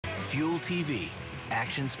Fuel TV,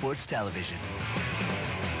 Action Sports Television.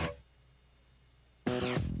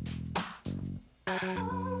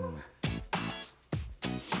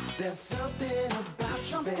 There's something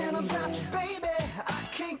about you, baby. I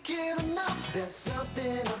can't get enough. There's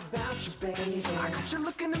something about you, baby. I got you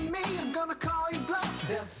looking at me, I'm gonna call you bluff.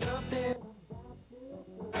 There's something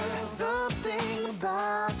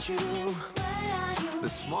about you. The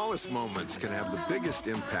smallest moments can have the biggest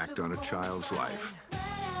impact on a child's life.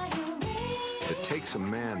 It takes a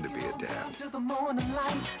man to be a dad.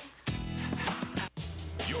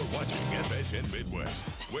 You're watching FSN Midwest,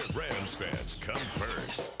 where Rams fans come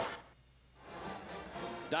first.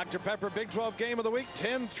 Dr. Pepper Big 12 Game of the Week,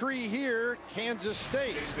 10-3 here, Kansas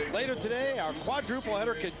State. Later today, our quadruple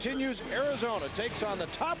header continues. Arizona takes on the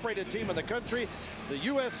top-rated team in the country, the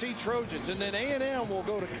USC Trojans. And then A&M will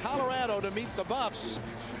go to Colorado to meet the Buffs.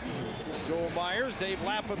 Joel Myers, Dave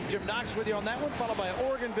Lapham, Jim Knox with you on that one, followed by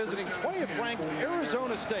Oregon visiting 20th ranked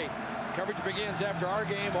Arizona State. Coverage begins after our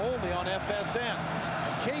game only on FSN.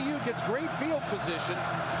 And KU gets great field position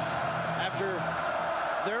after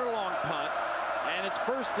their long punt. And it's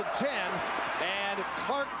 1st and 10, and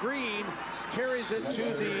Clark Green carries it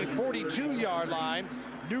to the 42-yard line.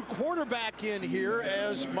 New quarterback in here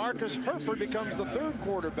as Marcus Herford becomes the third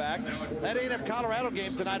quarterback. That A&M Colorado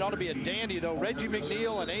game tonight ought to be a dandy, though. Reggie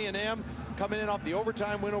McNeil and A&M coming in off the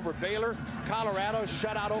overtime win over Baylor. Colorado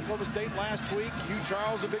shut out Oklahoma State last week. Hugh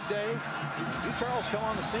Charles, a big day. Hugh Charles come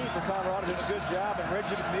on the scene for Colorado, doing a good job. And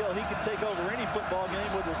Reggie McNeil, he can take over any football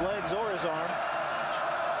game with his legs or his arm.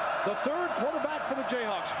 The third quarterback for the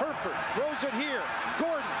Jayhawks, Herford, throws it here.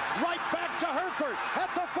 Gordon, right back to Herford,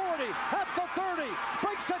 at the 40, at the 30,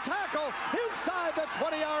 breaks a tackle inside the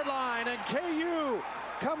 20-yard line, and KU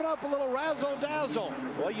coming up a little razzle-dazzle.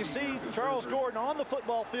 Well, you see Charles Gordon on the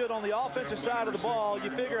football field on the offensive side of the ball.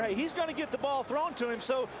 You figure, hey, he's going to get the ball thrown to him,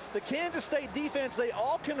 so the Kansas State defense, they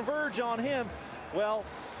all converge on him. Well,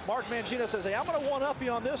 Mark Mangino says, hey, I'm going to one-up you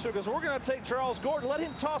on this one because we're going to take Charles Gordon, let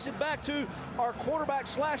him toss it back to our quarterback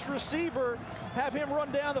slash receiver, have him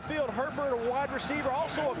run down the field. Herford, a wide receiver,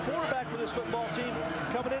 also a quarterback for this football team,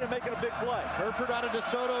 coming in and making a big play. Herford out of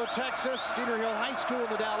DeSoto, Texas, Cedar Hill High School in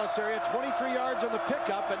the Dallas area, 23 yards on the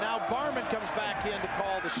pickup, and now Barman comes back in to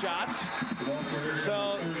call the shots.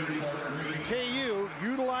 So KU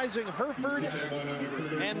utilizing Herford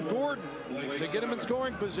and Gordon to get him in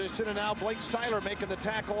scoring position, and now Blake Seiler making the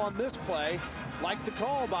tackle on this play. Like the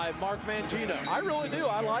call by Mark Mangino. I really do.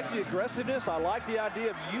 I like the aggressiveness. I like the idea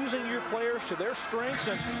of using your players to their strengths.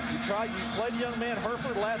 And you played young man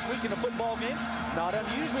Herford last week in a football game. Not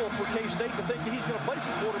unusual for K-State to think that he's going to play some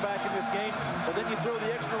quarterback in this game. But then you throw the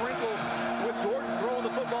extra wrinkle with Gordon throwing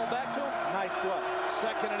the football back to him. Nice play.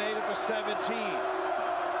 2nd and 8 at the 17.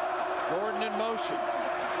 Gordon in motion.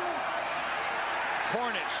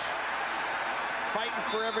 Cornish fighting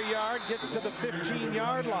for every yard, gets to the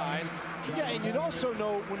 15-yard line. Yeah, and you'd also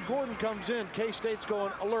know when Gordon comes in, K-State's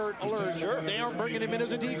going alert, alert. Sure. They aren't bringing him in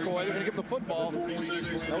as a decoy. They're going to give him the football.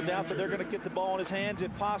 No doubt that they're going to get the ball in his hands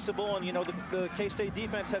if possible. And, you know, the K-State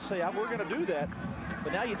defense has to say, we're going to do that.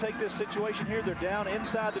 But now you take this situation here, they're down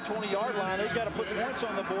inside the 20-yard line. They've got to put points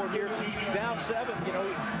on the board here. Down 7, I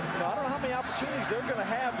don't know how many opportunities they're going to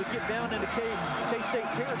have to get down into K-State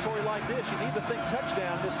territory like this. You need to think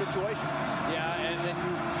touchdown in this situation. Yeah, and then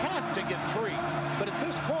you have to get 3. But at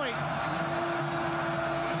this point,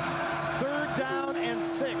 3rd down and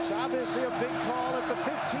 6. Obviously a big call at the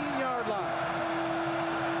 15-yard line.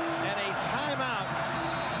 And a timeout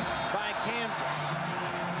by Kansas.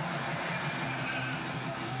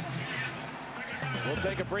 We'll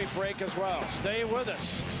take a brief break as well. Stay with us.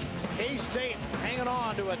 K-State hanging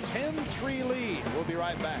on to a 10-3 lead. We'll be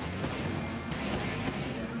right back.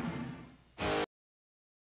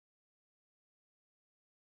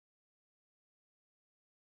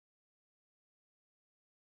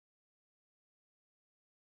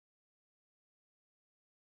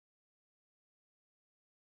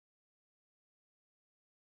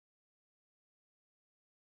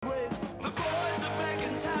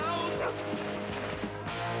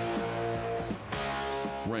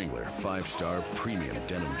 Wrangler 5-star premium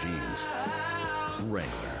denim jeans.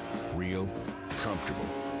 Wrangler, real, comfortable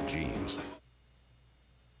jeans.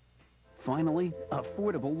 Finally,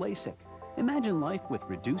 affordable LASIK. Imagine life with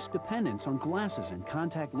reduced dependence on glasses and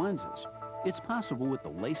contact lenses. It's possible with the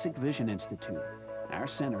LASIK Vision Institute. Our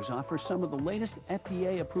centers offer some of the latest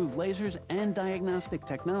FDA-approved lasers and diagnostic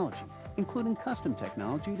technology, including custom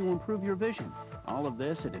technology to improve your vision. All of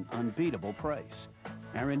this at an unbeatable price.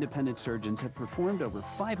 Our independent surgeons have performed over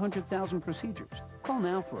 500,000 procedures. Call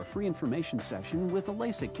now for a free information session with a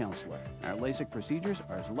LASIK counselor. Our LASIK procedures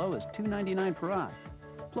are as low as $2.99 per eye.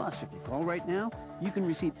 Plus, if you call right now, you can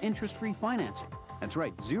receive interest-free financing. That's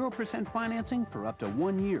right, 0% financing for up to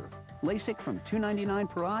 1 year. LASIK from $299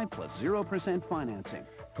 per eye plus 0% financing.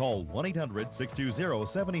 Call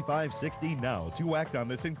 1-800-620-7560 now to act on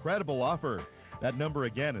this incredible offer. That number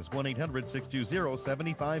again is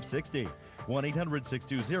 1-800-620-7560.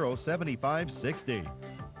 1-800-620-7560.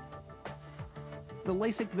 The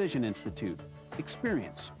LASIK Vision Institute.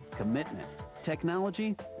 Experience, commitment,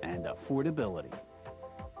 technology, and affordability.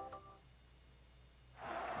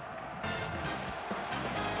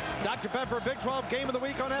 Dr. Pepper Big 12 Game of the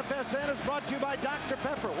Week on FSN is brought to you by Dr.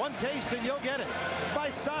 Pepper. One taste and you'll get it.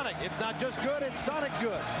 By Sonic. It's not just good, it's Sonic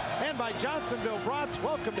good. And by Johnsonville Brats.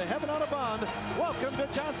 Welcome to Heaven on a Bond. Welcome to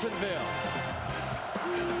Johnsonville.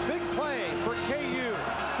 Big play for KU.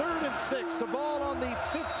 3rd and 6. The ball on the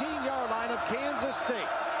 15-yard line of Kansas State.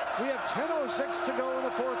 We have 10:06 to go in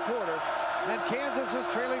the 4th quarter. And Kansas is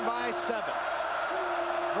trailing by 7.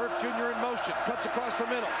 Murph Jr. in motion. Cuts across the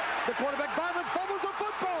middle. The quarterback Byron fumbles the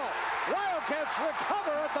football. Wildcats recover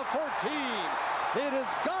at the 14. It is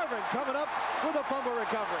Garvin coming up with a fumble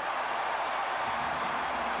recovery.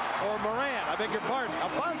 Or Moran, I beg your pardon.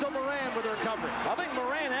 Alfonso Moran with the recovery. I think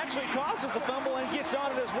Moran actually causes the fumble and gets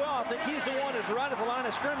on it as well. I think he's the one who's right at the line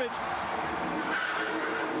of scrimmage,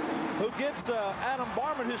 who gets to Adam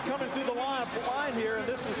Barman, who's coming through the line here. And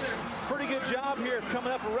this is a pretty good job here of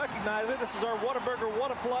coming up and recognizing it. This is our Whataburger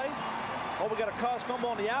What a play. Oh, we got a cause fumble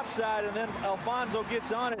on the outside, and then Alfonso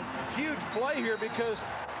gets on it. Huge play here because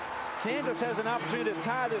Kansas has an opportunity to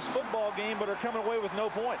tie this football game, but are coming away with no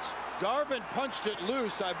points. Garvin punched it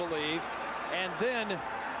loose, I believe, and then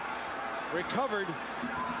recovered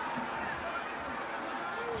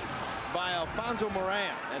by Alfonso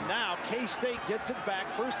Moran. And now K-State gets it back,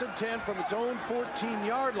 1st and 10 from its own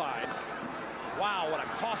 14-yard line. Wow, what a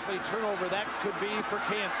costly turnover that could be for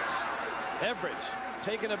Kansas. Everidge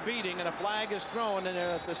taking a beating, and a flag is thrown, and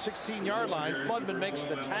at the 16-yard line, Floodman makes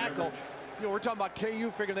the tackle. You know, we're talking about KU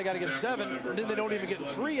figuring they got to get 7, and then they don't even get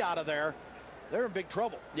 3 out of there. They're in big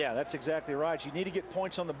trouble. Yeah, that's exactly right. You need to get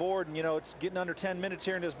points on the board, and you know it's getting under 10 minutes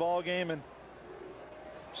here in this ball game, and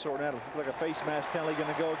sorting out like a face mask penalty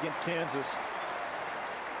going to go against Kansas.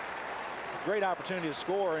 Great opportunity to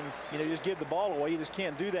score, and you know you just give the ball away. You just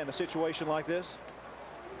can't do that in a situation like this.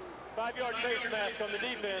 5-yard face mask on the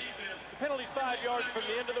defense. The penalty's 5 yards from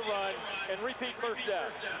the end of the run, and repeat first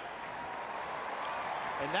down.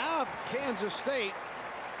 And now Kansas State,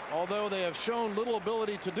 although they have shown little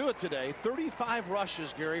ability to do it today, 35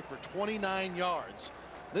 rushes, Gary, for 29 yards.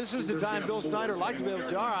 This is the time Bill Snyder likes to be able to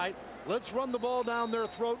say, all right, let's run the ball down their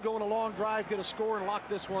throat, go on a long drive, get a score, and lock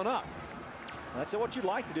this one up. That's what you'd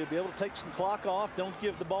like to do, be able to take some clock off. Don't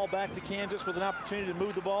give the ball back to Kansas with an opportunity to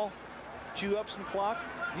move the ball, chew up some clock,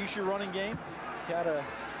 use your running game. Got the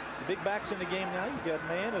big backs in the game now. You got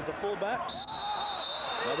Mann as the fullback.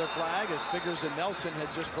 Another flag as Figures and Nelson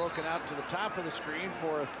had just broken out to the top of the screen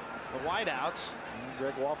for the wideouts. And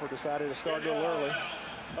Greg Wofford decided to start a little early.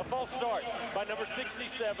 A false start by number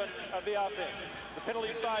 67 of the offense. The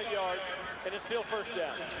penalty's 5 yards, and it's still first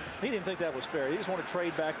down. He didn't think that was fair. He just wanted to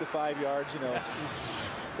trade back the 5 yards, you know.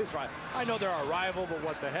 It's right. I know they're our rival, but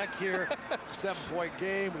what the heck here? It's a 7-point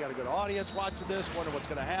game. We got a good audience watching this, wonder what's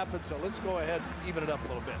going to happen. So let's go ahead and even it up a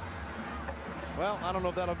little bit. Well, I don't know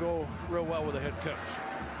if that'll go real well with the head coach.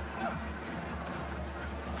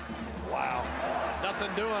 Wow.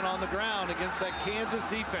 Nothing doing on the ground against that Kansas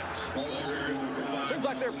defense. Seems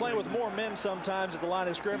like they're playing with more men sometimes at the line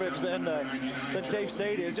of scrimmage than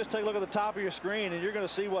K-State is. Just take a look at the top of your screen, and you're going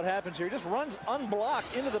to see what happens here. He just runs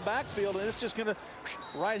unblocked into the backfield, and it's just going to,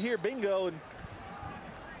 right here, bingo. And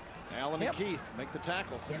Allen and Keith make the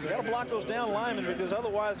tackle. You got to block those down linemen because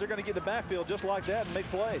otherwise they're going to get in the backfield just like that and make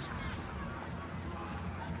plays.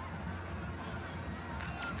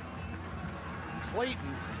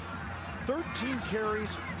 Clayton, 13 carries,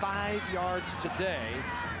 5 yards today.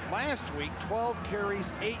 Last week, 12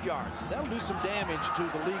 carries, 8 yards. That'll do some damage to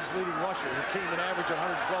the league's leading rusher, who came an average of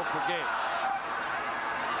 112 per game.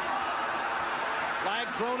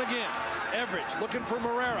 Flag thrown again. Everidge looking for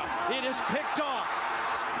Morera. It is picked off.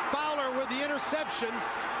 Fowler with the interception.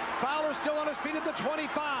 Fowler still on his feet at the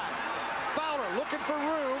 25. Fowler looking for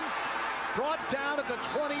room. Brought down at the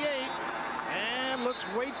 28. And let's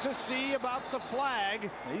wait to see about the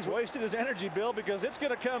flag. He's wasted his energy, Bill, because it's going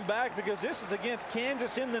to come back because this is against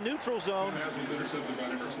Kansas in the neutral zone.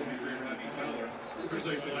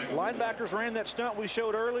 Linebackers ran that stunt we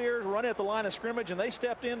showed earlier, run at the line of scrimmage, and they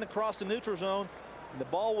stepped in across the neutral zone. The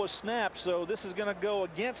ball was snapped, so this is going to go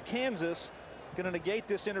against Kansas, going to negate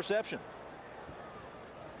this interception.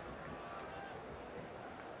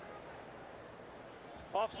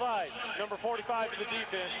 Offside slide. Number 45 to the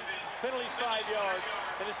defense. Penalties 5 yards,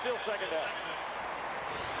 and it's still second down.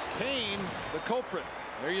 Kane, the culprit.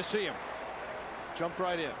 There you see him. Jumped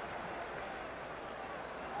right in.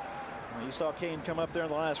 Well, you saw Kane come up there in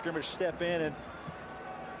the line of scrimmage, step in, and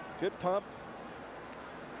good pump.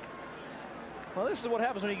 Well, this is what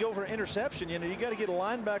happens when you go for an interception. You know, you got to get a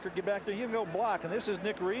linebacker, get back there, you can go block. And this is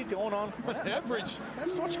Nick Reed going on. Everidge.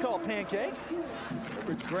 That's what you call a pancake.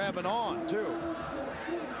 Everidge grabbing on, too.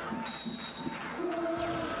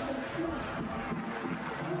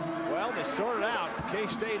 Well, they sorted out.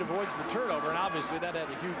 K-State avoids the turnover, and obviously that had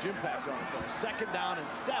a huge impact on it. Second down and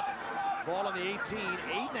 7. Ball on the 18.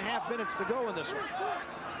 8.5 minutes to go in this one.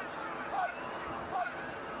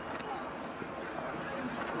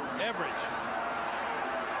 Everidge.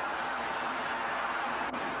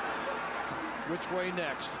 Which way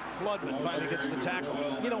next? Floodman finally gets the tackle.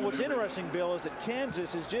 You know, what's interesting, Bill, is that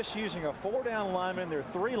Kansas is just using a 4-down lineman. There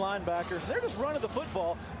are 3 linebackers. They're just running the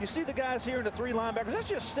football. You see the guys here in the 3 linebackers. That's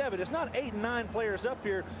just 7. It's not 8 and 9 players up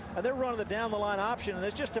here, and they're running the down-the-line option, and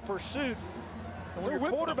it's just a pursuit. And when your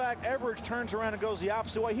quarterback, Everidge, turns around and goes the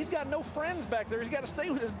opposite way, he's got no friends back there. He's got to stay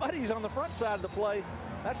with his buddies on the front side of the play.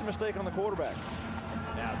 That's a mistake on the quarterback.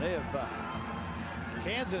 Now, they have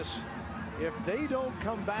Kansas, if they don't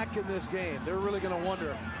come back in this game, they're really going to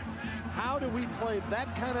wonder, how do we play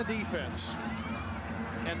that kind of defense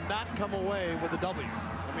and not come away with a W?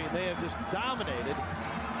 I mean, they have just dominated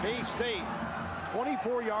K-State.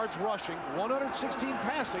 24 yards rushing, 116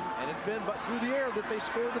 passing, and it's been but through the air that they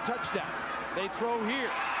scored the touchdown. They throw here,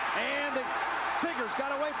 and the Figures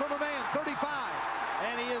got away from a man, 35,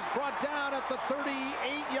 and he is brought down at the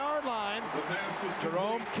 38-yard line.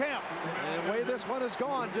 Jerome Kemp, and the way this one has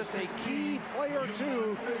gone, just a key play or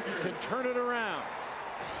two can turn it around.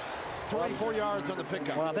 24 yards on the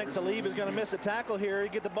pickup. Well, I think Talib is going to miss a tackle here. You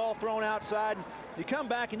get the ball thrown outside. You come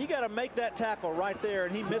back, and you got to make that tackle right there,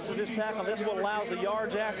 and he misses his tackle. That's what allows the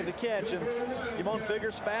yards after the catch. And Yvonne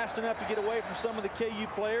Figures fast enough to get away from some of the KU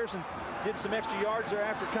players and get some extra yards there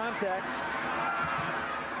after contact.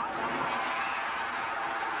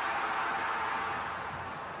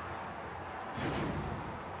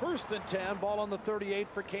 First and 10, ball on the 38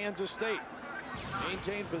 for Kansas State.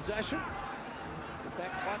 Maintain possession.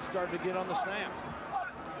 That clock started to get on the snap.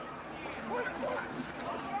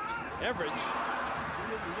 Everidge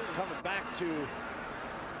coming back to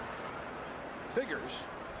Figures.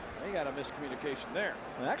 They got a miscommunication there.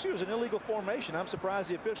 Well, actually, it was an illegal formation. I'm surprised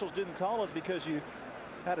the officials didn't call it, because you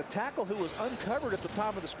had a tackle who was uncovered at the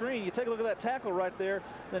top of the screen. You take a look at that tackle right there.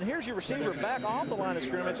 Then here's your receiver back off the line of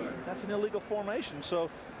scrimmage. That's an illegal formation. So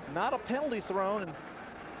not a penalty thrown. And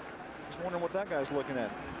just wondering what that guy's looking at.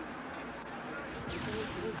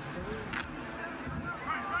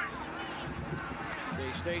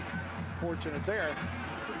 K-State fortunate there.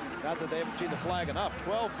 Not that they haven't seen the flag enough.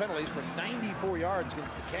 12 penalties for 94 yards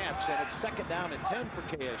against the Cats, and it's second down and 10 for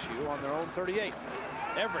KSU on their own 38.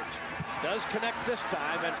 Everidge does connect this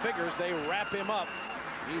time, and Figures they wrap him up.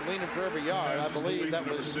 He's leaning for every yard. I believe that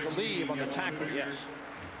was Talib on the tackle, yes.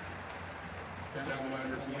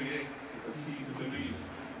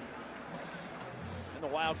 And the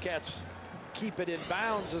Wildcats keep it in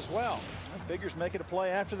bounds as well. Figures making a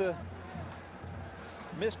play after the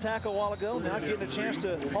missed tackle a while ago. Now getting a chance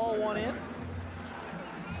to haul one in.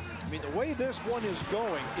 I mean, the way this one is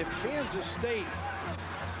going, if Kansas State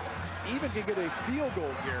even can get a field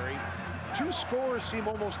goal, Gary, 2 scores seem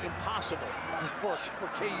almost impossible for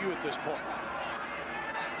KU at this point.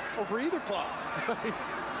 Or for either club.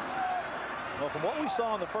 Well, from what we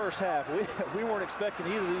saw in the first half, we weren't expecting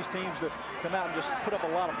either of these teams to come out and just put up a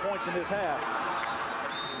lot of points in this half.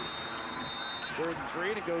 3rd and 3,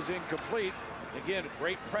 and it goes incomplete. Again,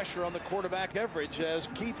 great pressure on the quarterback, Everidge, as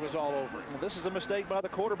Keith was all over it. Well, this is a mistake by the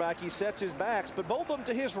quarterback. He sets his backs, but both of them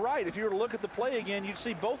to his right. If you were to look at the play again, you'd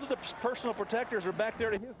see both of the personal protectors are back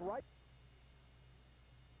there to his right.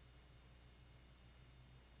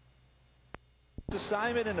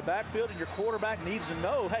 Assignment in the backfield, and your quarterback needs to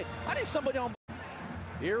know, hey, I need somebody on.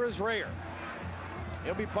 Here is Rayer.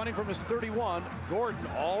 He'll be punting from his 31. Gordon,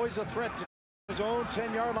 always a threat to his own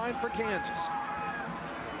 10-yard line for Kansas.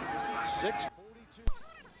 6:42.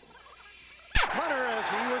 Punter, as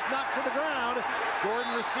he was knocked to the ground.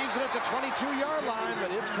 Gordon receives it at the 22-yard line,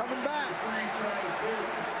 but it's coming back.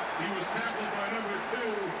 He was tackled by number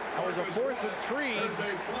 2. That was a 4th and 3. There's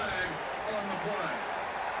a flag on the play.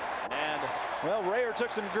 And well, Rayer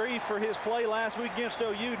took some grief for his play last week against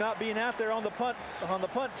OU, not being out there on the punt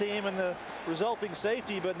team and the resulting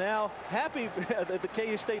safety, but now happy that the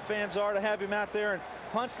KU State fans are to have him out there and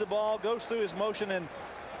punch the ball, goes through his motion and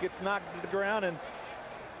gets knocked to the ground. And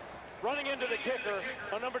running into the kicker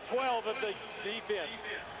on number 12 of the defense.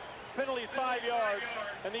 Penalty is 5 yards,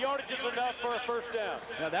 and the yardage is enough for a first down.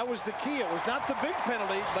 Now, that was the key. It was not the big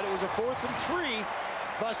penalty, but it was a 4th and 3.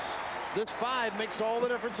 Thus, this 5 makes all the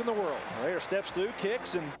difference in the world. Rayer steps through,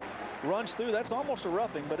 kicks, and runs through. That's almost a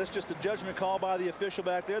roughing, but it's just a judgment call by the official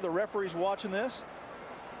back there. The referee's watching this.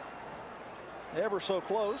 Ever so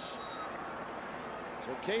close.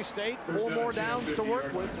 So K-State, 4 more downs to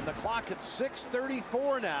work with, and the clock at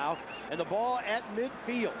 6:34 now, and the ball at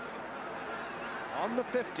midfield on the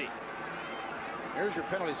 50. Here's your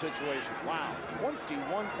penalty situation. Wow,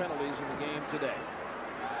 21 penalties in the game today.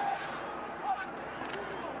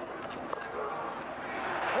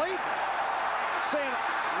 Clayton saying,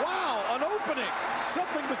 wow, an opening.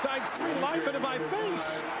 Something besides 3 linemen in my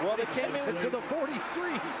face. Well, they came in to the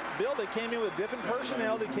 43. Bill, they came in with different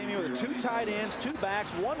personnel. They came in with 2 tight ends, 2 backs,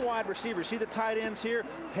 1 wide receiver. See the tight ends here?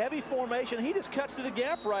 Heavy formation. He just cuts through the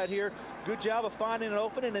gap right here. Good job of finding an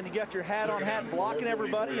opening, and you got your hat on hat blocking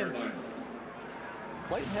everybody. And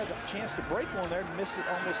Clayton had a chance to break one there and missed it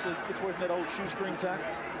almost. Gets away from that old shoestring tackle.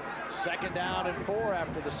 2nd down and 4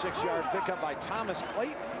 after the 6-yard pickup by Thomas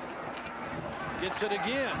Clayton. Gets it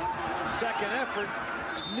again. 2nd effort.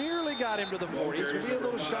 Nearly got him to the 40. He's going to be a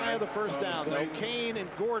little shy of the first down, though. Kane and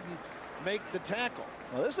Gordon make the tackle.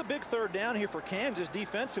 Well, this is a big 3rd down here for Kansas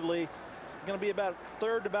defensively. Going to be about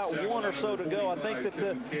 3rd, about 1 or so to go. I think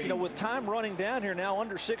that with time running down here now,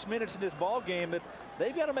 under 6 minutes in this ball game, that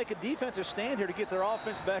they've got to make a defensive stand here to get their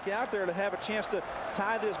offense back out there to have a chance to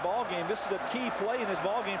tie this ball game. This is a key play in this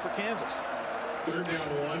ball game for Kansas. 3rd down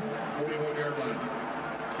 1, 41-yard line.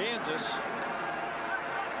 Kansas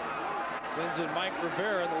sends in Mike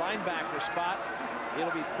Rivera in the linebacker spot.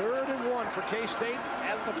 It'll be 3rd and 1 for K-State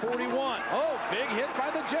at the 41. Oh, big hit by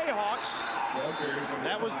the Jayhawks.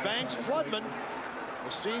 That was Banks Floodman,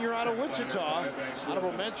 the senior out of Wichita.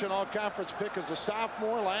 Honorable mention, all-conference pick as a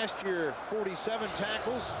sophomore. Last year, 47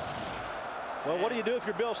 tackles. Well, what do you do if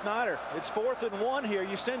you're Bill Snyder? It's 4th and 1 here.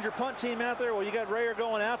 You send your punt team out there. Well, you got Rayer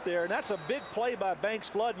going out there, and that's a big play by Banks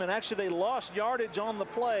Floodman. Actually, they lost yardage on the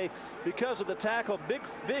play because of the tackle.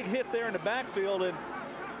 Big hit there in the backfield, and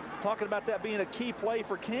talking about that being a key play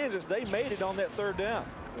for Kansas, they made it on that 3rd down.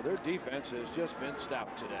 Well, their defense has just been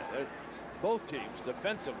stout today. Both teams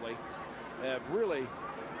defensively have really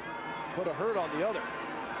put a hurt on the other.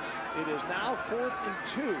 It is now 4th and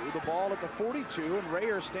 2. The ball at the 42, and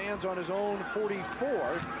Rayer stands on his own 44.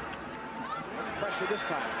 Much pressure this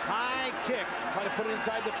time. High kick, trying to put it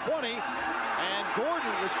inside the 20, and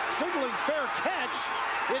Gordon was signaling fair catch.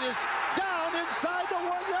 It is down inside the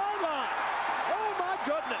 1-yard line. Oh my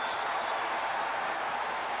goodness.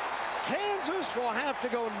 Kansas will have to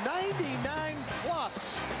go 99 plus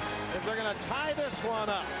if they're going to tie this one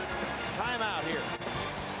up. Timeout here.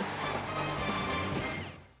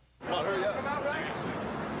 Hurry up.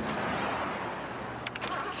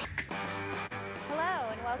 Hello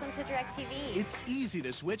and welcome to DirecTV. It's easy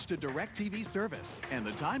to switch to DirecTV service, and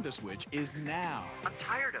the time to switch is now. I'm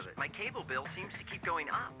tired of it. My cable bill seems to keep going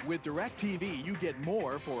up. With DirecTV, you get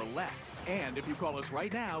more for less. And if you call us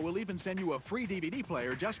right now, we'll even send you a free DVD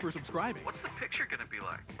player just for subscribing. What's the picture going to be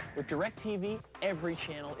like? With DirecTV, every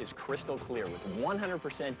channel is crystal clear with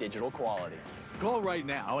 100% digital quality. Call right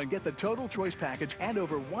now and get the Total Choice Package and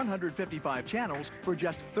over 155 channels for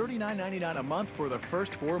just $39.99 a month for the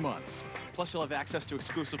first 4 months. Plus, you'll have access to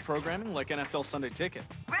exclusive programming like NFL Sunday Ticket.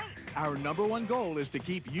 Great! Our #1 goal is to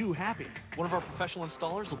keep you happy. One of our professional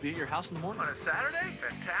installers will be at your house in the morning. On a Saturday?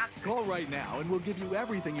 Fantastic. Call right now and we'll give you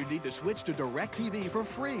everything you need to switch to DirecTV for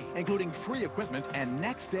free, including free equipment and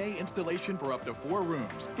next-day installation for up to 4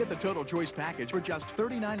 rooms. Get the Total Choice Package for just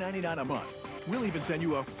 $39.99 a month. We'll even send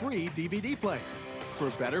you a free DVD player. For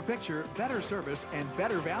better picture, better service, and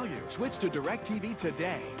better value, switch to DirecTV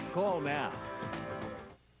today. Call now.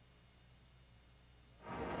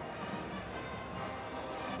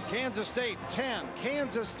 Kansas State 10,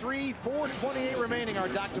 Kansas 3, 4:28 remaining, our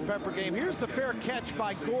Dr. Pepper game. Here's the fair catch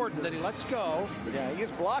by Gordon that he lets go. Yeah, he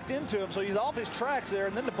gets blocked into him, so he's off his tracks there,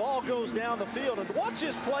 and then the ball goes down the field. And watch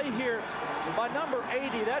this play here by number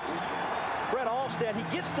 80. That's Brett Alstead. He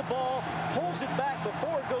gets the ball, pulls it back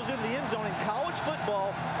before it goes into the end zone. In college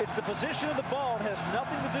football, it's the position of the ball. It has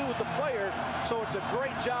nothing to do with the player, so it's a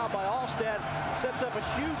great job by Alstead. Sets up a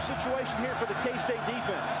huge situation here for the K-State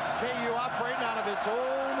defense. KU operating out of its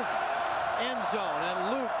own end zone,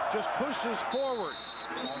 and Luke just pushes forward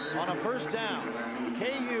on a first down.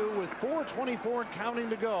 KU with 4:24 counting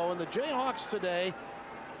to go, and the Jayhawks today,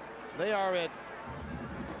 they are at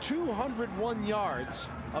 201 yards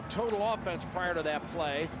of total offense prior to that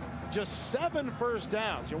play. Just 7 first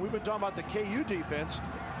downs. And we've been talking about the KU defense,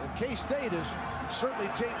 and K-State is certainly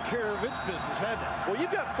taken care of its business, hadn't it? Well,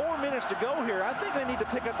 you've got 4 minutes to go here. I think they need to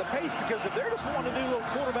pick up the pace, because if they're just wanting to do little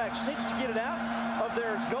quarterback sneaks to get it out of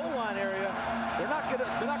their goal line area, they're not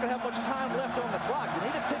gonna have much time left on the clock. They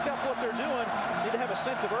need to pick up what they're doing. They need to have a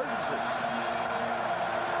sense of urgency.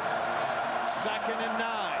 2nd and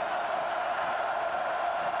 9.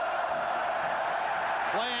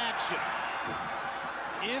 Play action.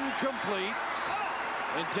 Incomplete.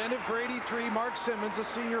 Intended for 83, Mark Simmons, a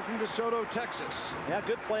senior from DeSoto, Texas. Yeah,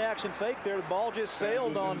 good play action fake there. The ball just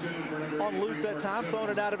sailed on Luke that time, throwing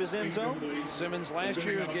it out of his end zone. Simmons, last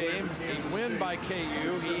year's game, a win by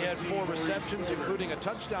KU. He had 4 receptions, including a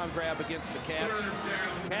touchdown grab against the Cats.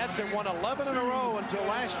 Cats had won 11 in a row until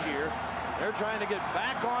last year. They're trying to get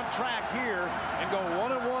back on track here and go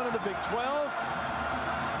 1-1 in the Big 12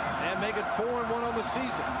 and make it 4-1 on the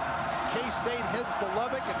season. K-State heads to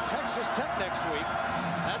Lubbock and Texas Tech next week.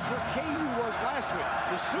 That's where KU was last week.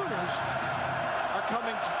 The Sooners are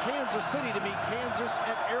coming to Kansas City to meet Kansas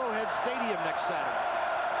at Arrowhead Stadium next Saturday.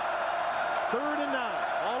 3rd and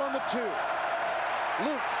 9, all on the 2.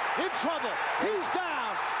 Luke in trouble. He's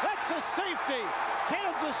down. That's a safety.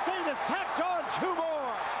 Kansas State has tacked on 2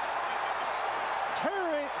 more.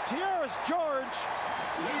 Tierras George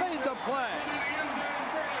made the play.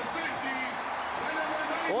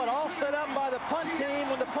 Well, it all set up by the punt team.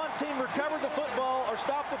 When the punt team recovered the football or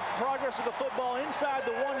stopped the progress of the football inside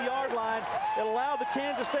the 1-yard line, it allowed the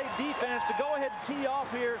Kansas State defense to go ahead and tee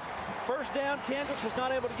off here. First down, Kansas was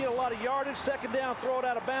not able to get a lot of yardage. Second down, throw it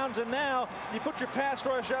out of bounds. And now you put your pass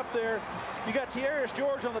rush up there. You got Tierras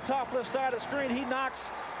George on the top left side of the screen. He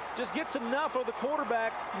just gets enough of the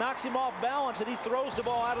quarterback, knocks him off balance, and he throws the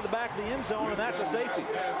ball out of the back of the end zone, and that's a safety.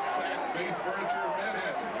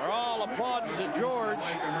 They're all applauding to George,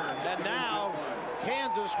 and now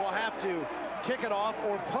Kansas will have to kick it off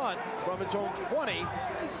or punt from its own 20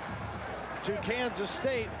 to Kansas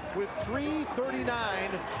State with 3:39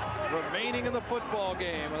 remaining in the football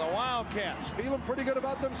game. And the Wildcats feeling pretty good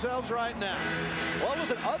about themselves right now. Well, it was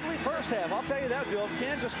an ugly first half. I'll tell you that, Bill.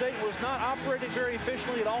 Kansas State was not operating very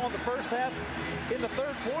efficiently at all in the first half. In the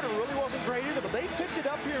third quarter, really wasn't great either, but they picked it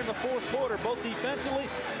up here in the fourth quarter, both defensively,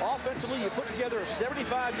 offensively. You put together a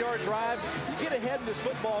 75-yard drive. You get ahead in this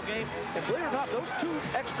football game, and believe it or not, those 2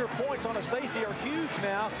 extra points on a safety are huge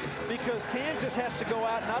now, because Kansas has to go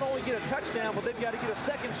out and not only get a touchdown, but they've got to get a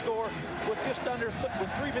second score with just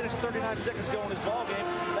with 3 minutes and 39 seconds to go in this ball game.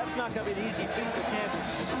 That's not going to be an easy feat for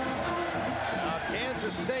Kansas. Now,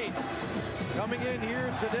 Kansas State coming in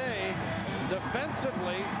here today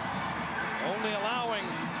defensively, only allowing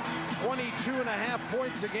 22.5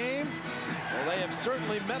 points a game. Well, they have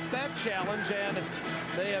certainly met that challenge, and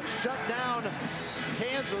they have shut down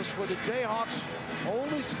Kansas, with the Jayhawks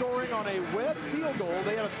only scoring on a Webb field goal.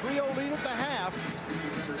 They had a 3-0 lead at the half,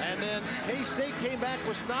 and then K-State came back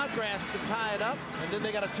with Snodgrass to tie it up, and then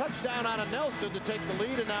they got a touchdown out of Nelson to take the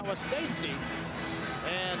lead, and now a safety.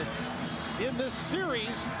 And in this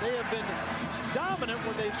series, they have been dominant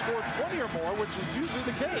when they've scored 20 or more, which is usually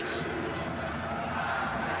the case.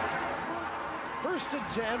 1st and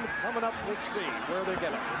 10 coming up. Let's see where they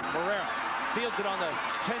get it. Morera fields it on the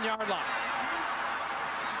 10-yard line.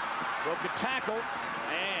 Broke a tackle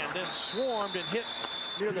and then swarmed and hit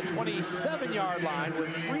near the 27-yard line with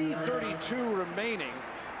 3:32 remaining.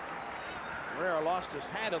 Morera lost his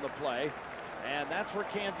hat on the play, and that's where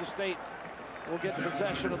Kansas State will get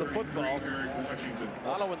possession of the football,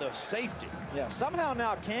 following the safety. Yeah, somehow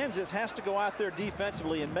now Kansas has to go out there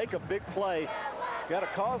defensively and make a big play. You've got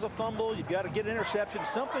to cause a fumble. You've got to get an interception,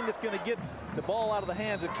 something that's going to get the ball out of the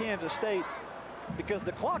hands of Kansas State, because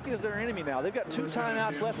the clock is their enemy now. They've got 2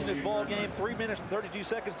 timeouts left in this ball game, 3 minutes and 32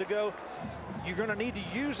 seconds to go. You're going to need to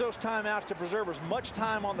use those timeouts to preserve as much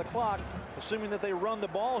time on the clock. Assuming that they run the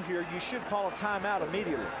ball here, you should call a timeout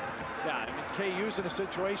immediately. Yeah, I mean, KU's in a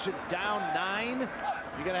situation down 9.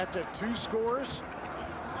 You're going to have 2 scores.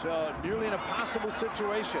 So nearly an impossible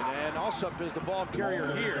situation. And Alsup is the ball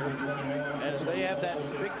carrier here, as they have that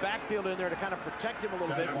big backfield in there to kind of protect him a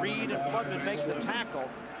little bit. Reed and Floodman make the tackle.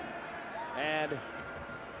 And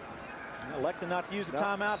electing not to use the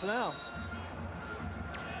timeouts now.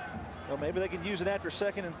 Well, maybe they can use it after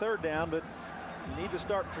 2nd and 3rd down, but you need to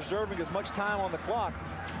start preserving as much time on the clock.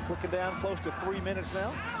 Clicking down close to 3 minutes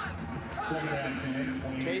now.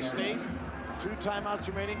 K-State, 2 timeouts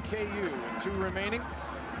remaining. KU, 2 remaining.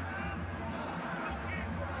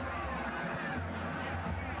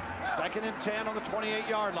 2nd and 10 on the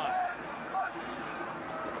 28-yard line.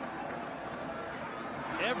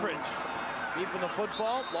 Everidge keeping the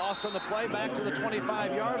football. Loss on the play, back to the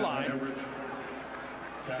 25-yard line.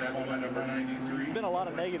 There's been a lot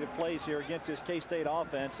of negative plays here against this K-State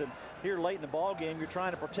offense, and here late in the ball game, you're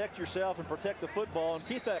trying to protect yourself and protect the football and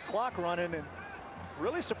keep that clock running. And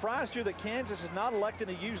really surprised you that Kansas is not electing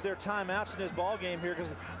to use their timeouts in this ball game here,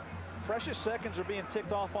 because precious seconds are being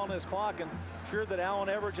ticked off on this clock, and sure that Allen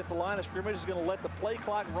Everidge at the line of scrimmage is going to let the play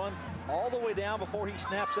clock run all the way down before he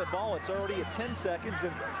snaps that ball. It's already at 10 seconds,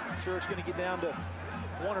 and I'm sure it's going to get down to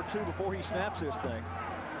 1 or 2 before he snaps this thing.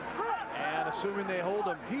 And assuming they hold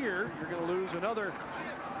him here, you're going to lose another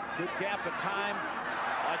good gap of time.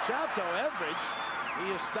 Watch out, though, Everidge.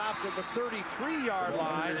 He is stopped at the 33-yard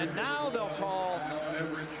line, and now they'll call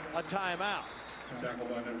a timeout. They're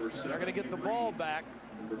going to get the ball back.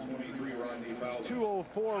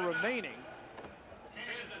 2:04 remaining.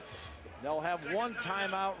 They'll have 1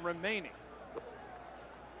 timeout remaining.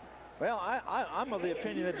 Well, I'm of the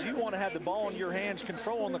opinion that you want to have the ball in your hands,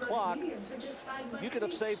 controlling the clock. You could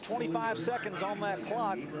have saved 25 seconds on that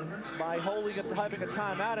clock by having a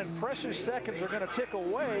timeout, and precious seconds are going to tick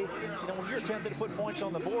away. You know, when you're attempting to put points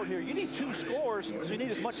on the board here, you need 2 scores, so you need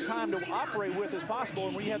as much time to operate with as possible.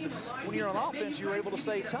 And when you're on offense, you're able to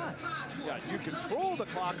save time. Yeah, you control the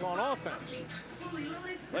clock on offense.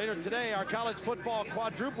 Later today, our college football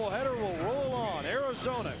quadruple header will roll on.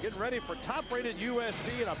 Arizona getting ready for top-rated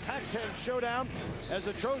USC in a Pac-10 showdown as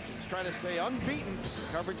the Trojans try to stay unbeaten.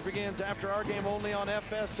 Coverage begins after our game only on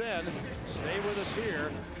FSN. Stay with us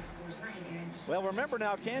here. Well, remember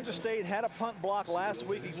now, Kansas State had a punt block last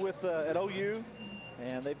week with at OU,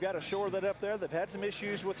 and they've got to shore that up there. They've had some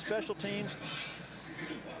issues with special teams.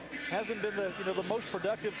 Hasn't been the most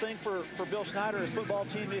productive thing for Bill Snyder and his football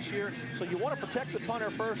team this year. So you want to protect the punter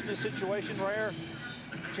first in this situation. Rare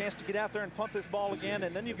chance to get out there and punt this ball again.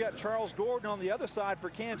 And then you've got Charles Gordon on the other side for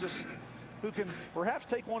Kansas, who can perhaps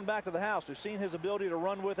take one back to the house. We've seen his ability to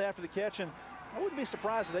run with after the catch, and I wouldn't be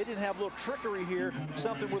surprised if they didn't have a little trickery here,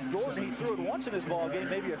 something with Gordon. He threw it once in his ball game,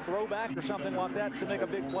 maybe a throwback or something like that to make a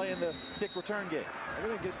big play in the kick return game. They're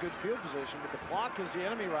going to get good field position, but the clock is the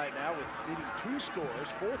enemy right now with needing 2 scores.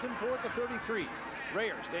 4th and 4 at the 33.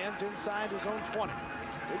 Rayer stands inside his own 20.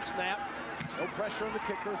 Good snap. No pressure on the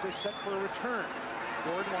kicker as they set for a return.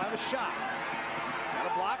 Gordon will have a shot. Got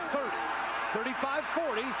a block, 30.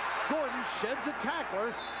 35-40. Gordon sheds a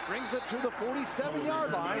tackler, brings it to the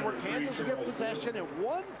 47-yard line where Kansas will get possession and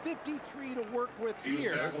 1:53 to work with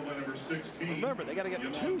here. Remember, they got to get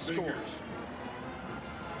 2 scores.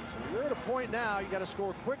 So you're at a point now, you got to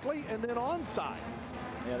score quickly and then onside.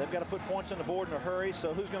 Yeah, they've got to put points on the board in a hurry.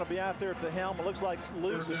 So who's going to be out there at the helm? It looks like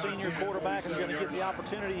Luke, the senior quarterback, is going to get the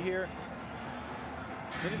opportunity here.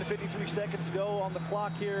 Getting the 53 seconds to go on the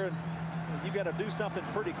clock here. And you got to do something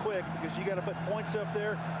pretty quick because you got to put points up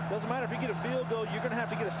there. Doesn't matter if you get a field goal, you're going to have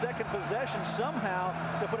to get a second possession somehow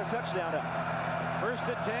to put a touchdown up. 1st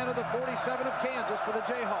and 10 of the 47 of Kansas for the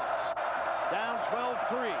Jayhawks. Down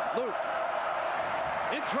 12-3. Luke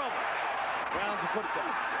in trouble. Grounds a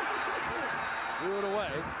football. Threw it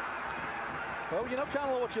away. Well, you know, kind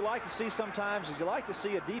of what you like to see sometimes is you like to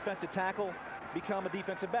see a defensive tackle become a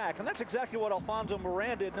defensive back. And that's exactly what Alfonso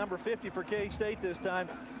Moran did, number 50 for K-State this time.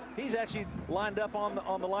 He's actually lined up on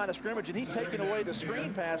the line of scrimmage, and he's taking away the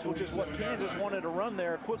screen pass, which is what Kansas wanted to run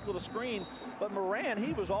there, a quick little screen. But Moran,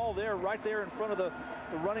 he was all there, right there in front of the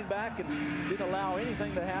running back, and didn't allow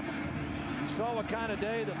anything to happen. You saw what kind of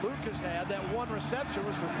day that Lucas had. That one reception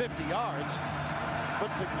was for 50 yards.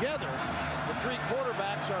 But together, the 3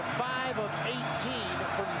 quarterbacks are 5 of 18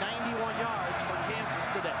 for 91 yards for Kansas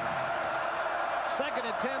today. 2nd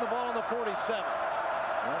and 10, the ball on the 47.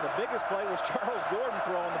 Well, the biggest play was Charles Gordon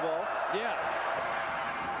throwing the ball. Yeah.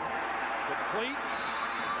 Complete.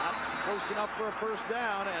 Not close enough for a first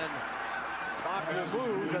down, and clock will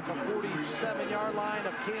move at the 47-yard line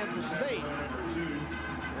of Kansas State.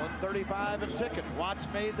 1:35 and ticking. Watts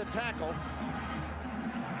made the tackle.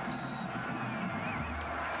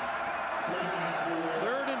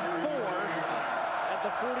 Third and 4 at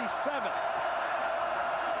the 47.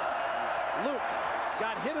 Luke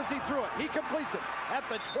got hit as he threw it. He completes it at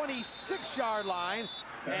the 26-yard line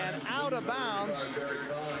and out of bounds.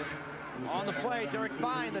 On the play, Derek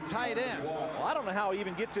Fine, the tight end. Well, I don't know how he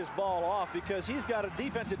even gets this ball off because he's got a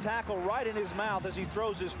defensive tackle right in his mouth as he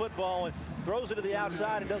throws his football and throws it to the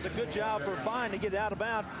outside and does a good job for Fine to get out of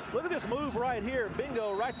bounds. Look at this move right here.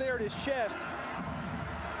 Bingo, right there at his chest.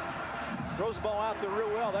 Throws the ball out there real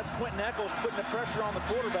well. That's Quentin Eccles putting the pressure on the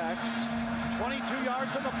quarterback. 22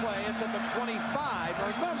 yards on the play. It's at the 25.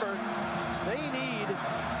 Remember, they need 2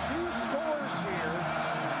 scores here.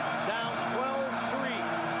 Down 12-3.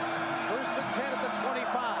 1st and 10 at the 25.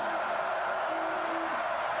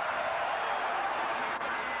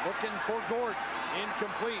 Looking for Gordon.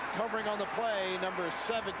 Incomplete. Covering on the play, number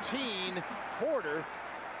 17, Porter.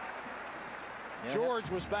 Yeah. George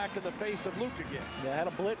was back in the face of Luke again. Yeah, had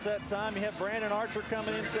a blitz that time. You have Brandon Archer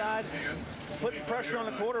coming inside, putting pressure on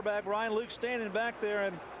the quarterback. Ryan Luke standing back there,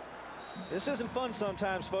 and this isn't fun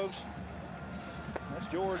sometimes, folks.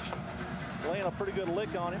 That's George laying a pretty good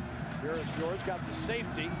lick on him. Here's George, got the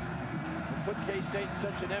safety and put K-State in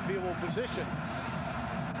such an enviable position.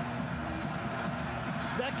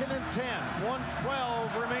 2nd and 10,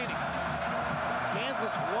 1:12 remaining.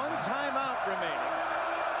 Kansas, 1 timeout remaining.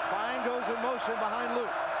 Fine goes in motion behind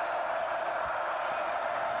Luke.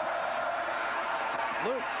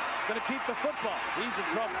 Luke going to keep the football. He's in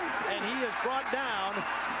trouble, and he is brought down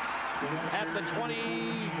at the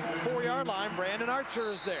 24-yard line. Brandon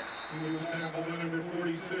Archer is there. He was tackled by number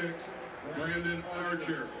 46, Brandon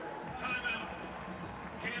Archer.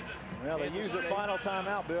 Well, they use their final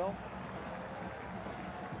timeout, Bill.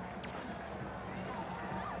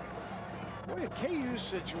 Boy, a KU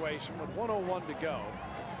situation with 1:01 to go.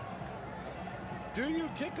 Do you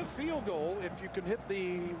kick a field goal if you can hit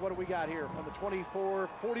the, what do we got here, from the 24,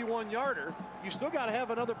 41-yarder? You still got to have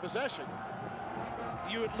another possession.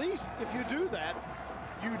 You at least, if you do that,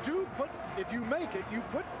 you do put, if you make it, you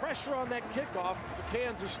put pressure on that kickoff for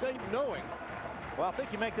Kansas State, knowing. Well, I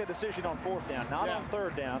think you make that decision on 4th down, not on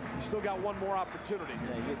 3rd down. You still got one more opportunity.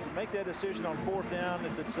 Yeah, you make that decision on 4th down.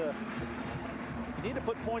 If it's you need to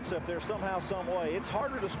put points up there somehow, some way. It's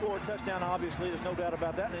harder to score a touchdown, obviously. There's no doubt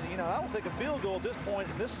about that. And, you know, I don't think a field goal at this point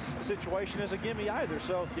in this situation is a gimme either.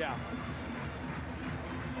 So, yeah.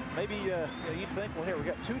 Maybe you'd think, well, here, we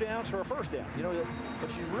got 2 downs for a 1st down. You know,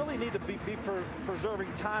 but you really need to be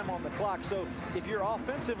preserving time on the clock. So if you're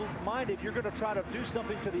offensive-minded, you're going to try to do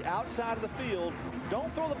something to the outside of the field.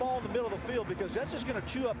 Don't throw the ball in the middle of the field, because that's just going to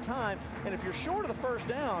chew up time. And if you're short of the 1st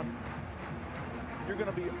down, you're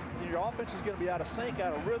going to be, your offense is going to be out of sync,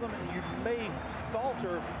 out of rhythm, and you may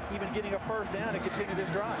falter even getting a 1st down and continue this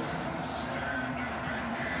drive.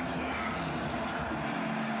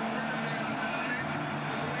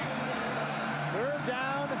 3rd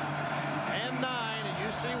down and 9, and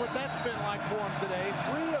you see what that's been like for him today.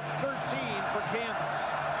 3 of 13 for Kansas.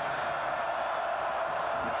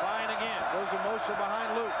 Fine again, goes in motion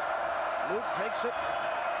behind Luke. Luke takes it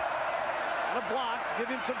on a block to give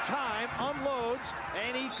him some time, unloads,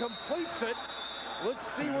 and he completes it. Let's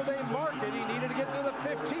see where they mark it. He needed to get to the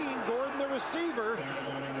 15. Gordon, the receiver.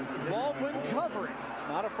 Baldwin covering. It's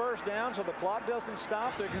not a 1st down, so the clock doesn't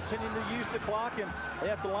stop. They're continuing to use the clock, and they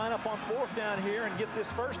have to line up on 4th down here and get this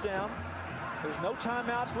 1st down. There's no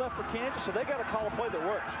timeouts left for Kansas, so they got to call a play that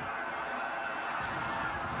works.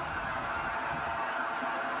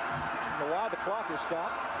 I don't know why the clock is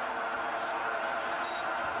stopped.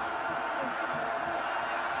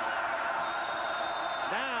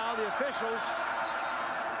 Now the officials,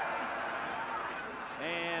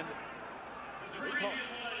 and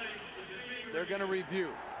they're going to review.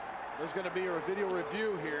 There's going to be a video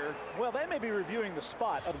review here. Well, they may be reviewing the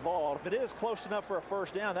spot of the ball. If it is close enough for a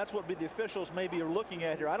 1st down, that's what the officials maybe are looking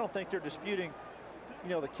at here. I don't think they're disputing, you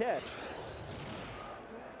know, the catch.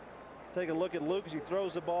 Take a look at Luke as he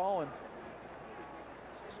throws the ball, and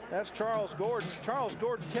that's Charles Gordon. Charles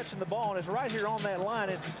Gordon catching the ball, and it's right here on that line.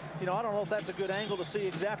 And, you know, I don't know if that's a good angle to see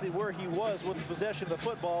exactly where he was with the possession of the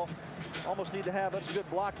football. Almost need to have, that's a good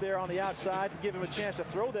block there on the outside to give him a chance to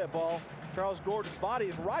throw that ball. Charles Gordon's body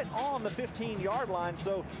is right on the 15-yard line,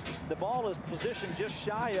 so the ball is positioned just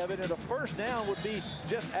shy of it, and a 1st down would be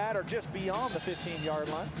just at or just beyond the 15-yard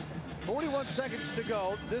line. 41 seconds to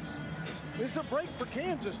go. This is a break for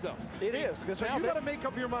Kansas, though. It is. So you got to make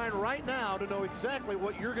up your mind right now to know exactly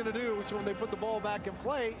what you're going to do when they put the ball back in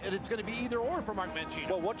play, and it's going to be either or for Mark Mancino.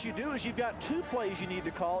 Well, what you do is you've got 2 plays you need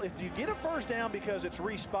to call. If you get a 1st down because it's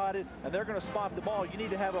respotted and they're going to spot the ball, you need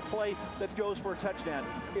to have a play that goes for a touchdown.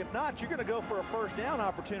 If not, you're going to go for a 1st down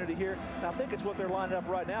opportunity here. And I think it's what they're lining up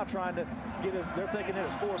right now, trying to get it. They're thinking that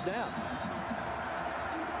it's 4th down.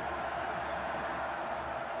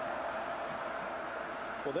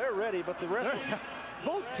 Well, they're ready, but the referee,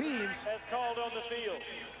 both teams has called on the field.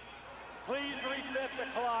 Please reset the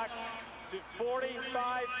clock to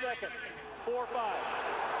 45 seconds. 4-5.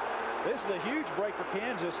 This is a huge break for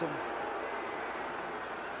Kansas, and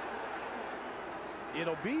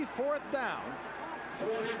it'll be 4th down.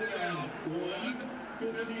 4th down,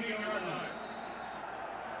 15-yard line.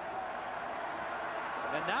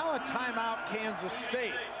 And now a timeout, Kansas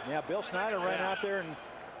State. Yeah, Bill Snyder ran out there and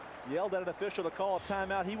yelled at an official to call a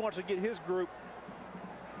timeout. He wants to get his group.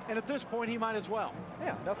 And at this point, he might as well.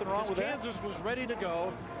 Yeah, nothing wrong with that. Kansas was ready to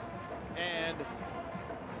go, and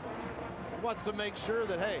wants to make sure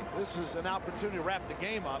that, hey, this is an opportunity to wrap the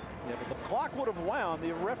game up. Yeah, but the clock would have wound.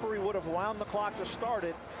 The referee would have wound the clock to start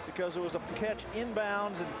it because it was a catch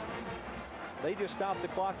inbounds, and They just stopped the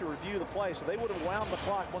clock to review the play, so they would have wound the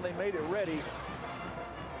clock when they made it ready.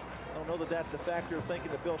 I don't know that that's the factor of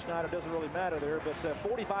thinking that Bill Snyder doesn't really matter there, but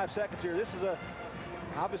 45 seconds here. This is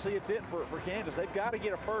obviously it's it for Kansas. They've got to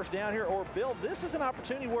get a first down here, or Bill, this is an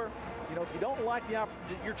opportunity where, you know, if you don't like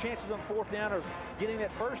your chances on fourth down or getting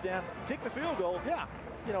that first down, kick the field goal. Yeah.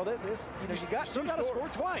 You know, you got to score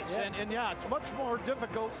twice. Yeah. And yeah, it's much more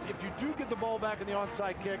difficult if you do get the ball back in the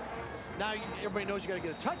onside kick. Now everybody knows you got to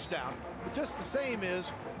get a touchdown, but just the same is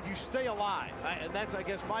you stay alive. And that's, I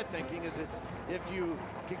guess, my thinking is that if you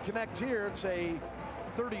can connect here, it's a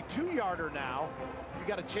 32-yarder now. You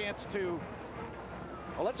got a chance to.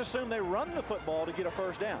 Well, let's assume they run the football to get a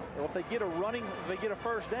first down. Or if they get a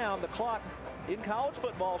first down, the clock in college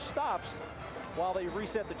football stops while they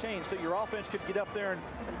reset the chain, so your offense could get up there and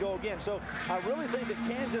go again. So I really think that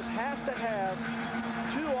Kansas has to have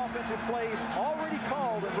two offensive plays already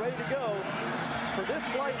called and ready to go for this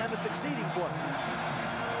play and the succeeding play.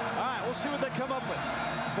 All right, we'll see what they come up with.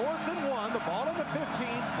 4th and 1, the ball on the 15,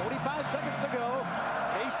 45 seconds to go.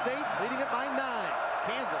 K-State leading it by 9.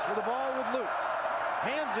 Kansas with the ball with Luke.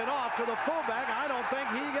 Hands it off to the fullback. I don't think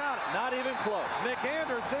he got it. Not even close. Nick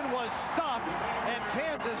Anderson was stuffed, and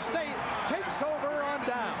Kansas State takes over on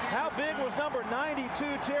down. How big was number 92,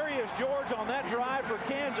 Terrius George, on that drive for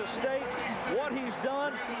Kansas State? What he's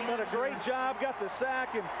done a great job. Got the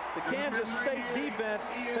sack, and the Kansas State defense,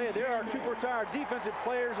 there are two retired defensive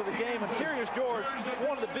players of the game, and Terrius George,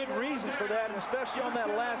 one of the big reasons for that, and especially on that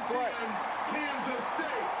last play. Kansas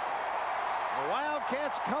State. The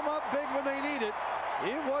Wildcats come up big when they need it.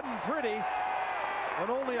 It wasn't pretty, and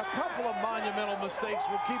only a couple of monumental mistakes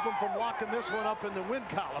will keep them from locking this one up in the win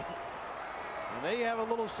column. And they have a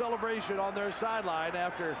little celebration on their sideline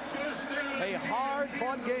after a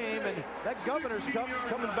hard-fought game, and that Governor's Cup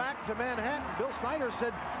coming back to Manhattan. Bill Snyder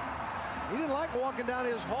said he didn't like walking down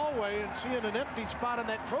his hallway and seeing an empty spot in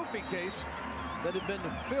that trophy case that had been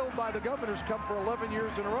filled by the Governor's Cup for 11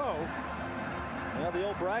 years in a row. Well, the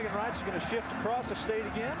old bragging rights are going to shift across the state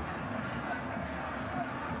again.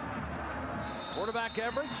 Quarterback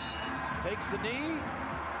Everett takes the knee,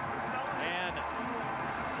 and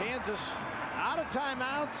Kansas out of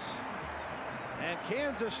timeouts, and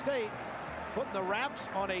Kansas State putting the wraps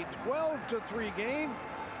on a 12-3 game.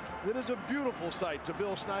 It is a beautiful sight to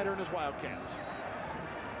Bill Snyder and his Wildcats.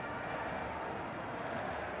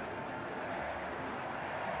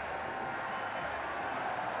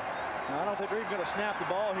 I don't think they're even going to snap the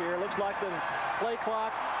ball here. It looks like the play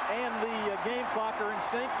clock and the game clock are in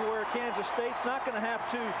sync, where Kansas State's not going to have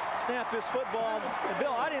to snap this football. And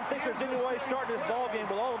Bill, I didn't think there's any way starting this ball game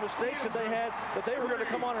with all the mistakes that they had that they were going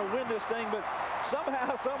to come on and win this thing. But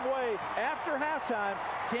somehow, some way, after halftime,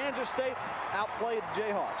 Kansas State outplayed the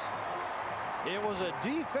Jayhawks. It was a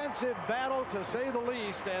defensive battle, to say the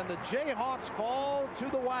least, and the Jayhawks fall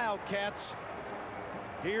to the Wildcats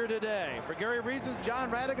here today. For Gary Reasons,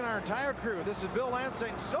 John Raddick, and our entire crew, this is Bill Lance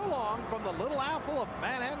saying so long from the Little Apple of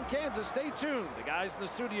Manhattan, Kansas. Stay tuned. The guys in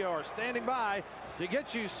the studio are standing by to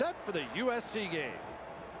get you set for the USC game.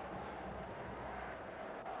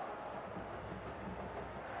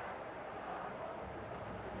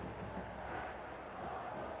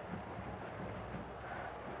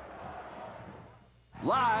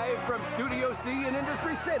 Live from Studio C in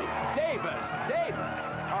Industry City, Davis.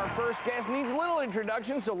 Our first guest needs a little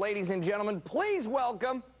introduction, so ladies and gentlemen, please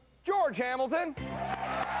welcome George Hamilton. How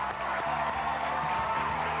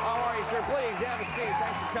are you, sir? Please have a seat.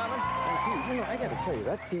 Thanks for coming. Thank you. You know, I got to tell you,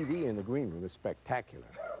 that TV in the green room is spectacular.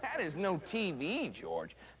 That is no TV,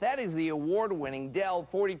 George. That is the award-winning Dell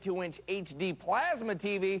 42-inch HD plasma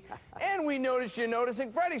TV. And we noticed you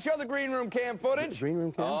noticing. Freddie, show the green room cam footage. The green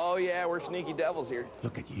room cam? Oh, yeah, we're sneaky devils here.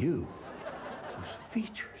 Look at you. Those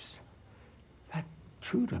features. That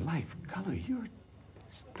true-to-life color. You're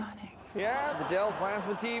stunning. Yeah, the Dell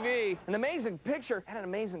plasma TV. An amazing picture at an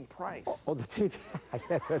amazing price. Oh, the TV.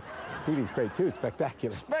 The TV's great, too.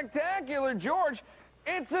 Spectacular. Spectacular, George.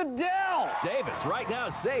 It's a Dell! Davis, right now,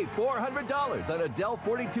 save $400 on a Dell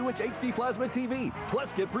 42-inch HD plasma TV. Plus,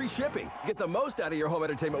 get free shipping. Get the most out of your home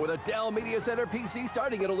entertainment with a Dell Media Center PC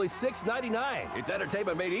starting at only $699. It's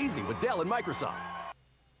entertainment made easy with Dell and Microsoft.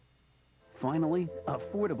 Finally,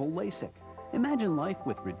 affordable LASIK. Imagine life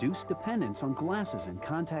with reduced dependence on glasses and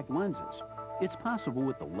contact lenses. It's possible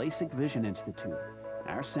with the LASIK Vision Institute.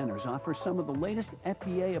 Our centers offer some of the latest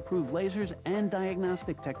FDA-approved lasers and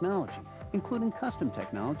diagnostic technology, including custom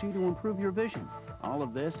technology to improve your vision. All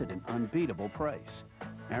of this at an unbeatable price.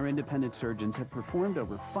 Our independent surgeons have performed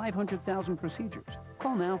over 500,000 procedures.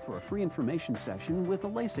 Call now for a free information session with a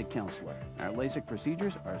LASIK counselor. Our LASIK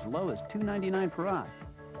procedures are as low as $299 per eye.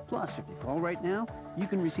 Plus, if you call right now, you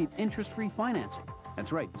can receive interest-free financing.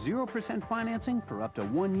 That's right, 0% financing for up to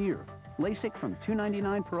 1 year. LASIK from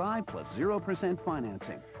 $299 per eye plus 0%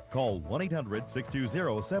 financing. Call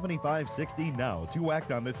 1-800-620-7560 now to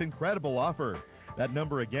act on this incredible offer. That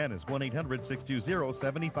number again is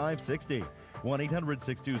 1-800-620-7560.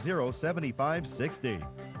 1-800-620-7560.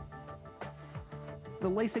 The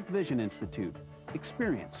LASIK Vision Institute.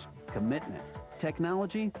 Experience, commitment,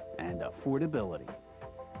 technology, and affordability.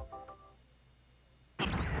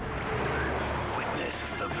 Witness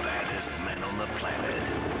the baddest men on the planet.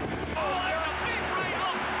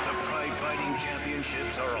 The Pride Fighting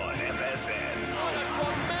Championships are on FSN. What a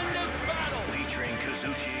tremendous battle! Featuring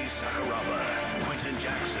Kazushi Sakuraba, Quentin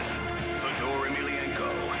Jackson, Fedor Emelianenko,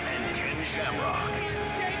 and Ken Shamrock.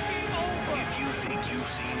 If you think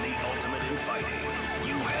you've seen the ultimate in fighting,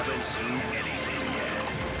 you haven't seen anything yet.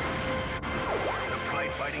 The Pride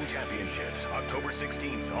Fighting Championships, October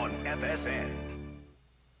 16th on FSN.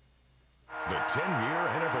 The 10-year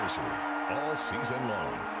anniversary, all season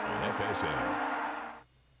long on FSN.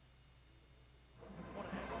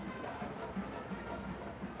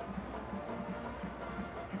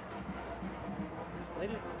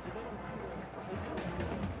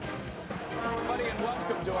 Everybody, and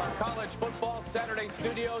welcome to our College Football Saturday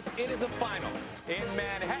studios. It is a final in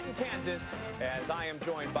Manhattan, Kansas, as I am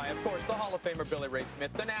joined by, of course, the Hall of Famer Billy Ray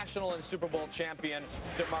Smith, the national and Super Bowl champion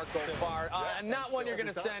DeMarco Farr. Not one you're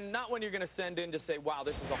going to send in to say, wow,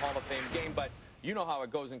 this is a Hall of Fame game, but you know how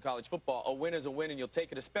it goes in college football. A win is a win, and you'll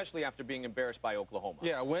take it, especially after being embarrassed by Oklahoma.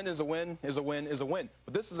 Yeah, a win is a win, is a win, is a win.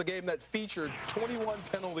 But this is a game that featured 21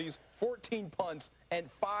 penalties, 14 punts, and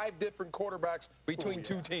 5 different quarterbacks between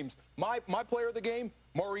two teams. My player of the game,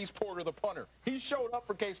 Maurice Porter, the punter. He showed up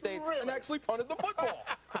for K-State and actually punted the football.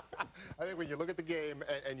 I think when you look at the game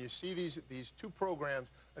and you see these two programs,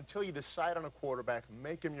 until you decide on a quarterback,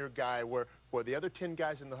 make him your guy, where the other 10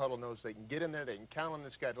 guys in the huddle knows they can get in there, they can count on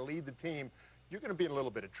this guy to lead the team, you're going to be in a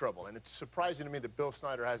little bit of trouble. And it's surprising to me that Bill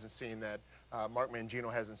Snyder hasn't seen that, Mark Mangino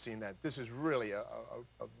hasn't seen that. This is really a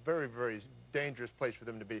very, very dangerous place for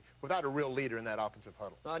them to be without a real leader in that offensive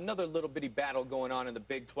huddle. Another little bitty battle going on in the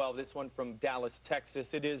Big 12, this one from Dallas, Texas.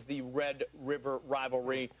 It is the Red River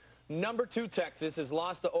rivalry. Number 2 Texas has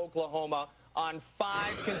lost to Oklahoma on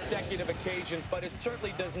 5 consecutive occasions, but it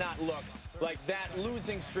certainly does not look like that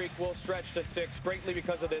losing streak will stretch to 6, greatly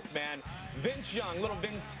because of this man, Vince Young. Little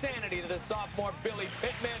Vinsanity to the sophomore Billy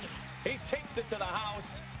Pittman. He takes it to the house.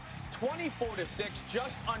 24-6,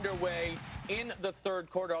 just underway in the third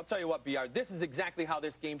quarter. I'll tell you what, BR, this is exactly how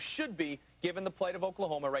this game should be, given the plight of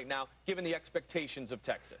Oklahoma right now, given the expectations of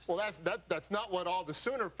Texas. Well, that's not what all the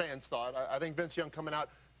Sooner fans thought. I think Vince Young coming out,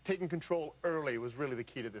 taking control early was really the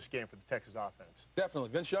key to this game for the Texas offense. Definitely.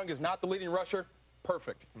 Vince Young is not the leading rusher.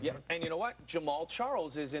 Perfect. Yeah, and you know what? Jamal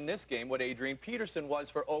Charles is in this game what Adrian Peterson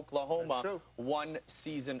was for Oklahoma 1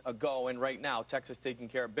 season ago. And right now, Texas taking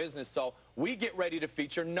care of business. So we get ready to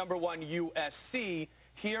feature number 1 USC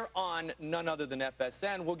here on none other than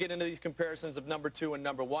FSN. We'll get into these comparisons of number 2 and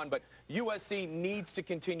number 1, but USC needs to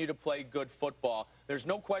continue to play good football. There's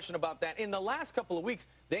no question about that. In the last couple of weeks,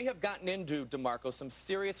 they have gotten into, DeMarco, some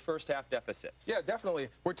serious first-half deficits. Yeah, definitely.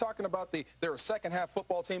 We're talking about they're a second-half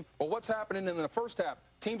football team, but what's happening in the first half?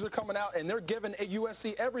 Teams are coming out, and they're giving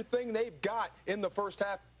USC everything they've got in the first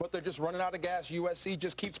half, but they're just running out of gas. USC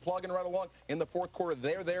just keeps plugging right along. In the fourth quarter,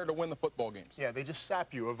 they're there to win the football games. Yeah, they just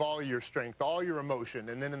sap you of all your strength, all your emotion,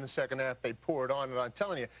 and then in the second half, they pour it on. And I'm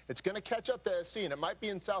telling you, it's going to catch up to SC, and it might be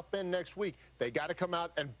in South Bend next week. They got to come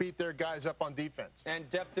out and beat their guys up on defense. And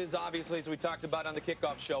depth is obviously, as we talked about on the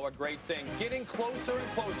kickoff show, a great thing. Getting closer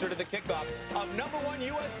and closer to the kickoff of number 1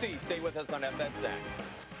 USC. Stay with us on FSN.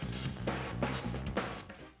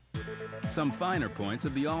 Some finer points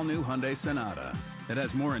of the all-new Hyundai Sonata. It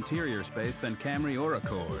has more interior space than Camry or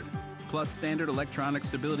Accord, plus standard electronic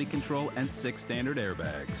stability control and 6 standard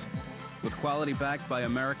airbags, with quality backed by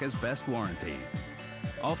America's best warranty.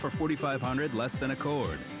 All for $4,500 less than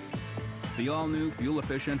Accord. The all-new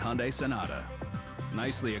fuel-efficient Hyundai Sonata.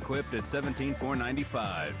 Nicely equipped at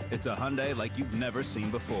 $17,495. It's a Hyundai like you've never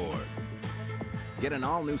seen before. Get an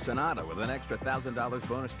all-new Sonata with an extra $1,000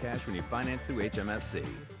 bonus cash when you finance through HMFC.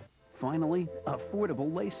 Finally, affordable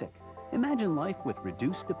LASIK. Imagine life with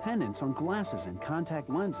reduced dependence on glasses and contact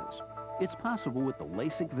lenses. It's possible with the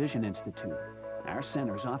LASIK Vision Institute. Our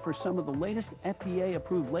centers offer some of the latest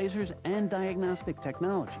FDA-approved lasers and diagnostic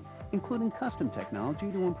technology, including custom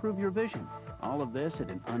technology to improve your vision. All of this at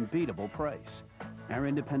an unbeatable price. Our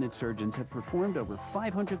independent surgeons have performed over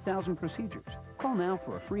 500,000 procedures. Call now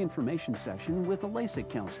for a free information session with a LASIK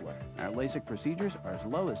counselor. Our LASIK procedures are as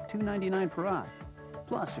low as $299 per eye.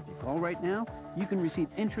 Plus, if you call right now, you can receive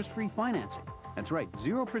interest-free financing. That's right,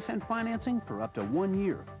 0% financing for up to 1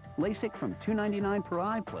 year. LASIK from $299 per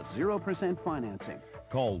eye plus 0% financing.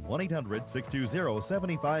 Call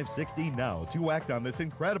 1-800-620-7560 now to act on this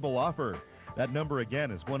incredible offer. That number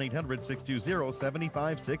again is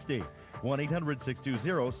 1-800-620-7560.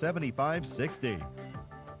 1-800-620-7560.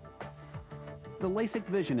 The LASIK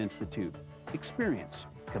Vision Institute. Experience,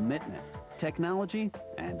 commitment, technology,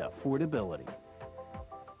 and affordability.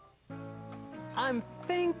 I'm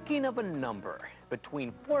thinking of a number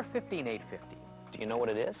between 450 and 850. Do you know what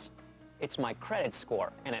it is? It's my credit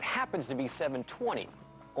score, and it happens to be 720.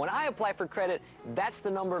 When I apply for credit, that's the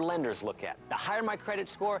number lenders look at. The higher my credit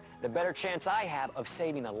score, the better chance I have of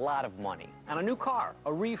saving a lot of money on a new car,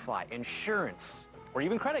 a refi, insurance, or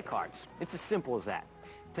even credit cards. It's as simple as that.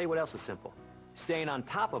 Tell you what else is simple. Staying on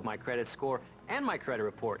top of my credit score and my credit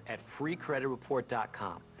report at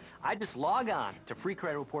freecreditreport.com. I just log on to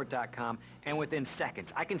freecreditreport.com, and within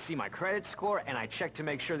seconds, I can see my credit score, and I check to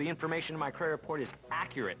make sure the information in my credit report is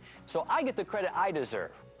accurate, so I get the credit I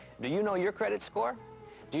deserve. Do you know your credit score?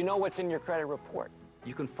 Do you know what's in your credit report?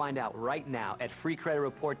 You can find out right now at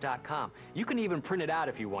freecreditreport.com. You can even print it out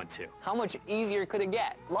if you want to. How much easier could it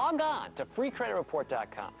get? Log on to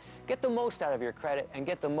freecreditreport.com. Get the most out of your credit and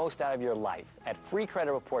get the most out of your life at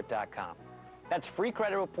freecreditreport.com. That's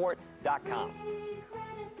freecreditreport.com.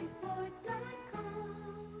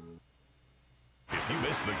 If you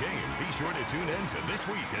missed the game, be sure to tune in to This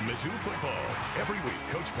Week in Mizzou Football. Every week,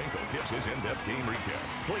 Coach Pinko gives his in-depth game recap,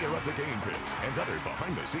 player of the game picks, and other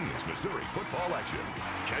behind-the-scenes Missouri football action.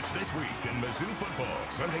 Catch This Week in Mizzou Football,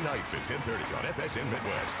 Sunday nights at 10:30 on FSN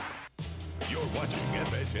Midwest. You're watching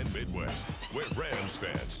FSN Midwest, where Rams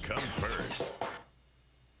fans come first.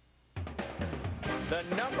 The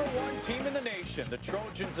 #1 team in the nation, the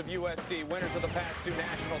Trojans of USC, winners of the past 2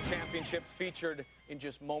 national championships, featured in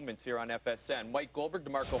just moments here on FSN. Mike Goldberg,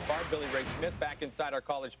 DeMarco Farr, Billy Ray Smith back inside our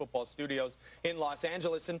college football studios in Los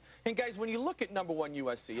Angeles. And guys, when you look at #1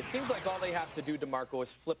 USC, it seems like all they have to do, DeMarco,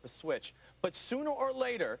 is flip a switch. But sooner or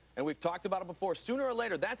later, and we've talked about it before, sooner or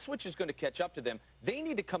later, that switch is going to catch up to them. They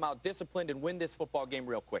need to come out disciplined and win this football game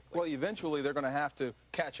real quickly. Well, eventually they're going to have to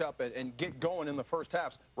catch up and get going in the first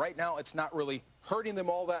halves. Right now, it's not really hurting them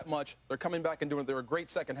all that much. They're coming back and doing it. They're a great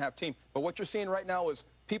second half team. But what you're seeing right now is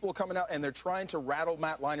people coming out and they're trying to rattle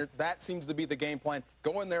Matt Leinart. That seems to be the game plan.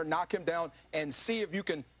 Go in there, knock him down, and see if you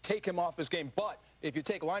can take him off his game. But if you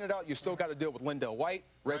take Leinart out, you still got to deal with Lindell White,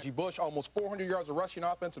 Reggie Bush, almost 400 yards of rushing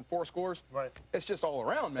offense and 4 scores. Right. It's just all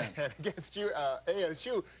around, man. And against you,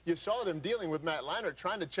 ASU, you saw them dealing with Matt Leinart,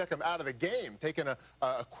 trying to check him out of the game, taking a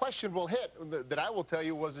questionable hit that I will tell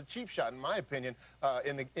you was a cheap shot, in my opinion,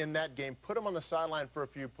 in that game. Put him on the sideline for a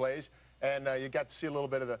few plays, and you got to see a little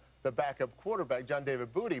bit of the backup quarterback, John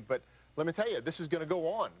David Booty. But let me tell you, this is going to go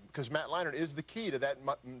on because Matt Leinart is the key to that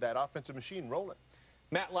offensive machine rolling.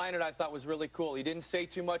 Matt Leinart, I thought, was really cool. He didn't say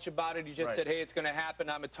too much about it. He just said, hey, it's going to happen.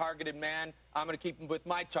 I'm a targeted man. I'm going to keep him with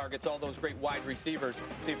my targets, all those great wide receivers,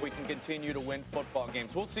 see if we can continue to win football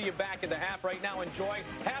games. We'll see you back in the half right now. Enjoy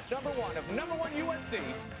half #1 of #1 USC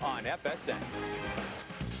on FSN.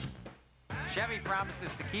 Chevy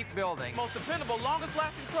promises to keep building Most dependable,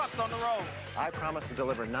 longest-lasting trucks on the road. I promise to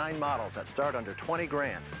deliver 9 models that start under 20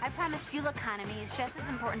 grand. I promise fuel economy is just as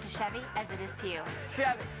important to Chevy as it is to you.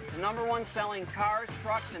 Chevy, the #1 selling cars,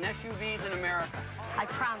 trucks, and SUVs in America. I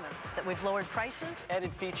promise that we've lowered prices,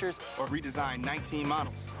 added features, or redesigned 19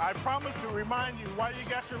 models. I promise to remind you why you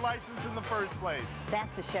got your license in the first place.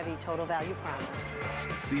 That's a Chevy Total Value Promise.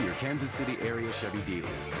 See your Kansas City area Chevy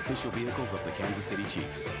dealer. Official vehicles of the Kansas City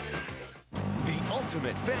Chiefs. The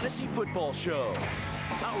ultimate fantasy football show.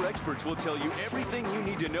 Our experts will tell you everything you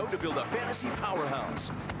need to know to build a fantasy powerhouse.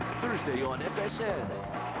 Thursday on FSN.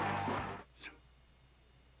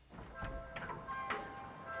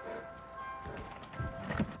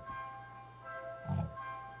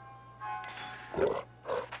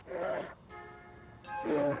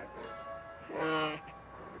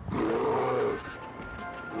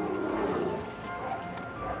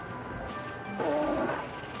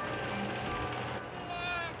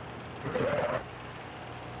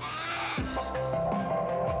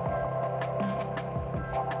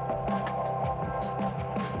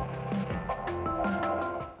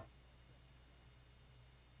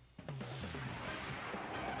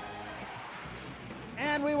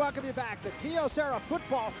 And we welcome you back to Kyocera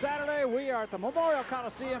Football Saturday. We are at the Memorial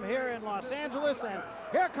Coliseum here in Los Angeles, and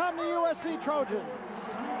here come the USC Trojans.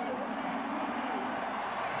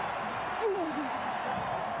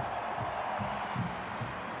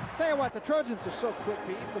 Tell you what, the Trojans are so quick,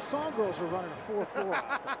 Pete. The Song Girls are running a 4-4.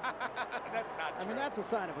 That's not true. I mean, that's a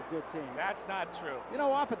sign of a good team. That's not true. You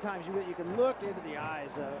know, oftentimes you can look into the eyes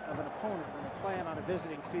of an opponent when they're playing on a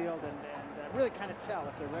visiting field and really kind of tell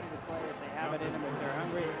if they're ready to play, if they have it in them, if they're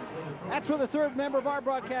hungry. That's where the third member of our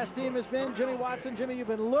broadcast team has been, Jimmy Watson. Jimmy, you've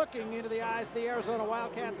been looking into the eyes of the Arizona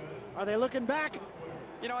Wildcats. Are they looking back?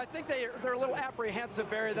 You know, I think they're a little apprehensive,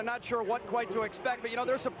 Barry. They're not sure what quite to expect. But, you know,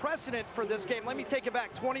 there's a precedent for this game. Let me take it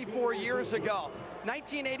back 24 years ago.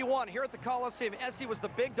 1981, here at the Coliseum, SC was the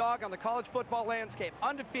big dog on the college football landscape.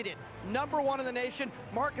 Undefeated, #1 in the nation.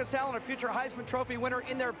 Marcus Allen, a future Heisman Trophy winner,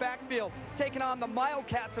 in their backfield, taking on the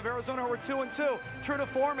Wildcats of Arizona, who were 2-2. True to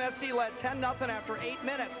form, SC led 10-0 after 8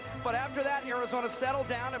 minutes. But after that, Arizona settled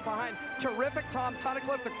down, and behind terrific Tom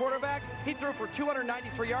Tunnicliffe, the quarterback, he threw for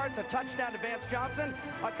 293 yards, a touchdown to Vance Johnson,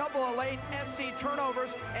 a couple of late SC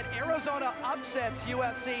turnovers, and Arizona upsets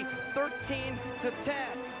USC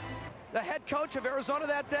 13-10. The head coach of Arizona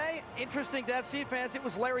that day, interesting to SC fans, it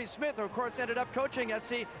was Larry Smith, who of course ended up coaching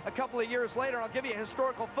SC a couple of years later. I'll give you a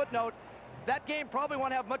historical footnote. That game probably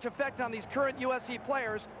won't have much effect on these current USC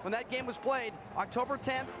players. When that game was played, October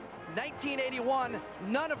 10th, 1981,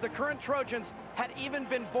 none of the current Trojans had even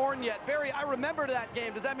been born yet. Barry, I remember that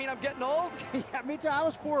game. Does that mean I'm getting old? Yeah, me too. I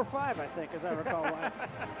was 4 or 5, I think, as I recall.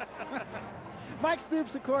 Mike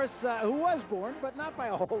Stoops, of course, who was born, but not by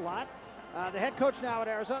a whole lot. The head coach now at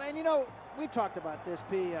Arizona. And, you know, we've talked about this,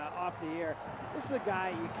 P, off the air. This is a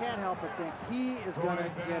guy you can't help but think he is going to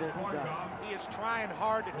get it done. He is trying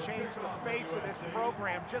hard to change the face of this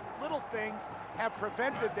program. Just little things have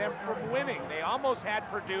prevented them from winning. They almost had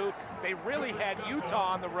Purdue. They really had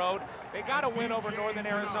Utah on the road. They got a win over Northern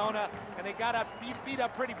Arizona, and they got beat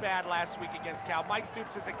up pretty bad last week against Cal. Mike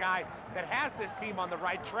Stoops is a guy that has this team on the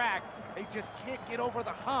right track. They just can't get over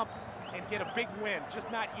the hump and get a big win, just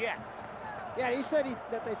not yet. Yeah, he said he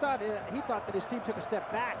thought that his team took a step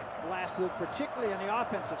back last week, particularly on the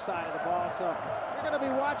offensive side of the ball. So you're going to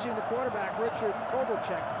be watching the quarterback, Richard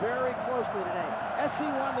Kovalchek, very closely today. SC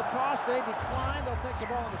won the toss. They declined. They'll take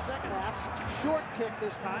the ball in the second half. Short kick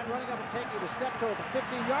this time, running up and taking the step toe at the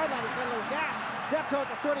 15-yard line. He's got a little gap. Step toe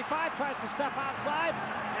at the 35, tries to step outside,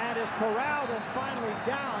 and is corralled and finally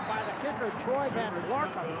down by the kicker, Troy Van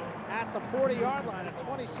Larkham, at the 40-yard line. A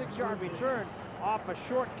 26-yard return off a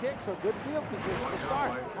short kick, so good field position to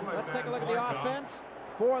start. Let's take a look at the offense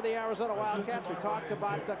for the Arizona Wildcats. We talked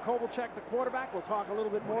about Kovalchek, the quarterback. We'll talk a little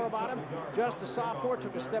bit more about him. Just a sophomore,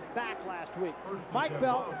 took a step back last week. Mike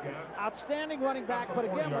Bell, outstanding running back, but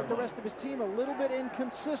again, like the rest of his team, a little bit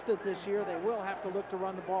inconsistent this year. They will have to look to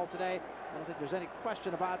run the ball today. I don't think there's any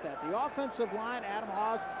question about that. The offensive line, Adam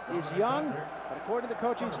Hawes, is young, but according to the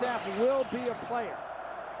coaching staff, will be a player.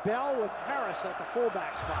 Bell with Harris at the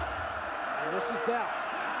fullback spot. And this is Bell,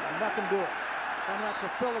 and nothing doing. Coming up to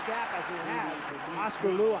fill the gap as he has, Oscar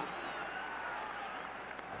Lua.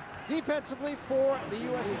 Defensively for the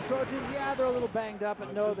USC Trojans, yeah, they're a little banged up,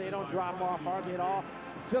 but no, they don't drop off hardly at all.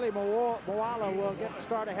 Billy Moala will get the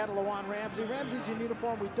start ahead of Lawan Ramsey. Ramsey's in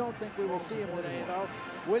uniform. We don't think we will see him today, though.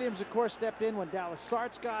 Williams, of course, stepped in when Dallas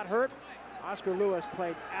Sartz got hurt. Oscar Lewis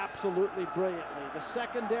played absolutely brilliantly. The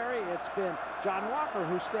secondary, it's been John Walker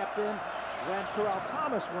who stepped in when Terrell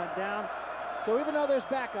Thomas went down. So even though there's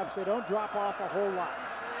backups, they don't drop off a whole lot.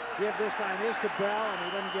 Give this time is to Bell, and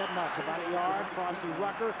he didn't get much. About a yard. Frosty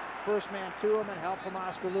Rucker, first man to him, and help from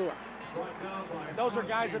Oscar Lewis. And those are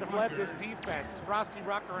guys that have led this defense. Frosty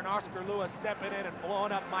Rucker and Oscar Lewis stepping in and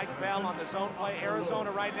blowing up Mike Bell on the zone play.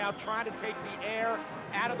 Arizona right now trying to take the air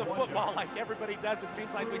out of the football like everybody does. It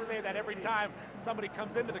seems like we say that every time somebody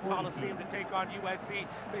comes into the Coliseum to take on USC.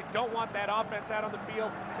 They don't want that offense out on the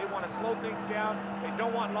field. They want to slow things down. They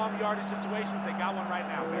don't want long yardage situations. They got one right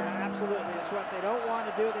now. Yeah, absolutely. It's what they don't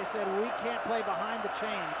want to do. They said, we can't play behind the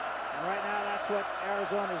chains. And right now, that's what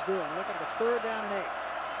Arizona's doing. Look at the 3rd down and 8.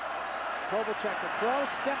 Kovalchek the throw,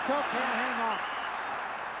 step toe, can't hang on.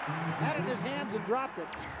 Had it in his hands and dropped it.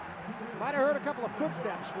 Might have heard a couple of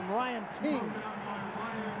footsteps from Ryan Ting.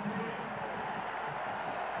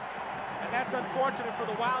 And that's unfortunate for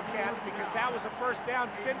the Wildcats because that was a first down.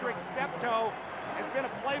 Cindric's step toe has been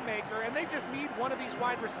a playmaker, and they just need one of these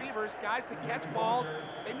wide receivers, guys that catch balls.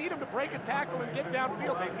 They need him to break a tackle and get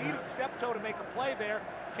downfield. They need step toe to make a play there,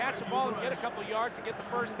 catch the ball and get a couple yards to get the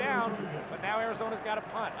first down, but now Arizona's got a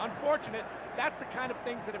punt. Unfortunate, that's the kind of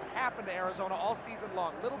things that have happened to Arizona all season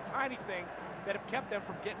long. Little tiny things that have kept them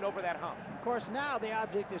from getting over that hump. Of course, now the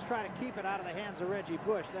object is trying to keep it out of the hands of Reggie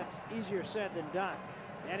Bush. That's easier said than done.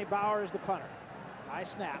 Danny Bauer is the punter. High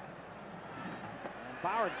snap. And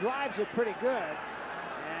Bauer drives it pretty good.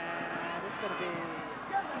 And it's going to be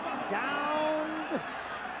downed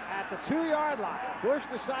at the 2-yard line. Bush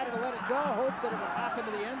decided to let it go, hoped that it would hop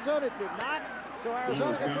into the end zone. It did not. So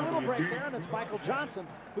Arizona gets a little break there, and it's Michael Johnson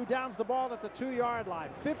who downs the ball at the 2-yard line.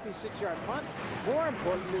 56-yard punt. More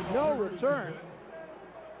importantly, no return.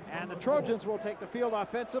 And the Trojans will take the field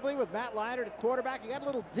offensively with Matt Leinart at quarterback. He got a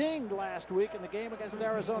little dinged last week in the game against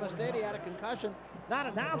Arizona State. He had a concussion, not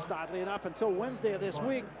announced, oddly enough, until Wednesday of this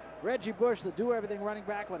week. Reggie Bush, the do-everything running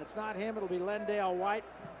back. When it's not him, it'll be Lendale White.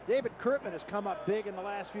 David Kurtman has come up big in the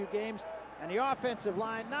last few games. And the offensive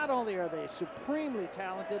line, not only are they supremely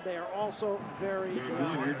talented, they are also very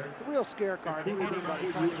young. It's a real scare card for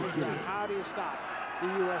anybody trying to figure out how do you stop the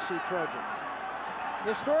USC Trojans.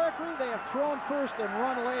 Historically, they have thrown first and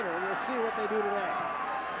run later. We'll see what they do today.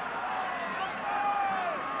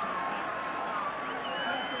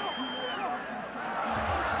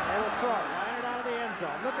 They will throw. Leinart out of the end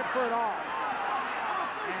zone, looking for it all.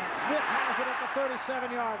 And Smith has it at the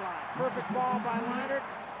 37-yard line. Perfect ball by Leinart.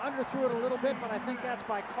 Underthrew it a little bit, but I think that's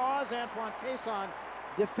by cause. Antoine Cason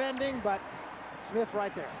defending, but Smith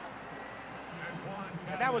right there.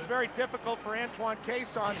 And that was very difficult for Antoine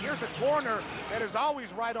Cason. Here's a corner that is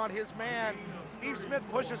always right on his man. Steve Smith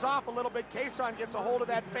pushes off a little bit. Cason gets a hold of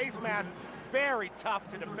that face mask. Very tough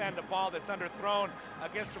to defend a ball that's underthrown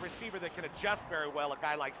against a receiver that can adjust very well, a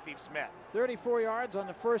guy like Steve Smith. 34 yards on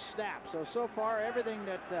the first snap. So far, everything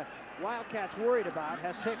that Wildcats worried about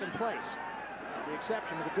has taken place. The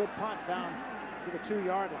exception of the good punt down to the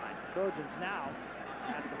 2-yard line. Trojans now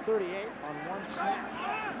at the 38 on one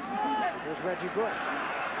snap. There's Reggie Bush.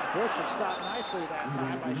 Bush is stopped nicely that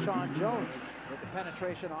time by Sean Jones with the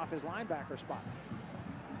penetration off his linebacker spot.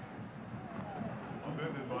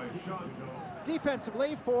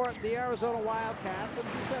 Defensively for the Arizona Wildcats, and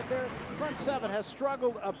he said their front seven has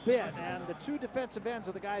struggled a bit, and the two defensive ends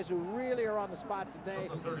are the guys who really are on the spot today.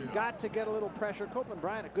 Got to get a little pressure. Copeland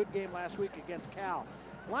Bryant, a good game last week against Cal.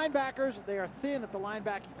 Linebackers, they are thin at the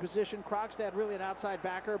linebacking position. Krogstad really an outside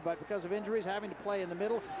backer, but because of injuries, having to play in the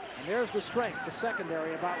middle. And there's the strength, the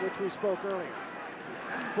secondary about which we spoke earlier.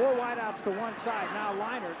 4 wideouts to one side. Now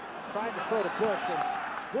Leinart tried to throw to Bush, and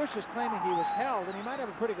Bush is claiming he was held, and he might have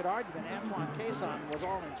a pretty good argument. Antoine Cason was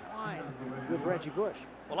all entwined with Reggie Bush.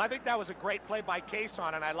 Well, I think that was a great play by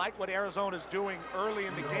Cason, and I like what Arizona's doing early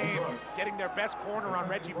in the game, getting their best corner on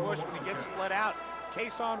Reggie Bush when he gets split out.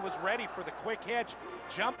 Cason was ready for the quick hitch,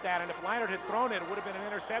 jumped that, and if Leinart had thrown it, it would have been an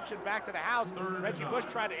interception back to the house. Reggie Bush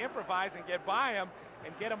tried to improvise and get by him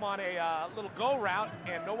and get him on a little go route,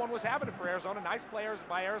 and no one was having it for Arizona. Nice players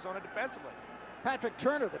by Arizona defensively. Patrick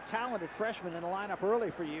Turner, the talented freshman in the lineup early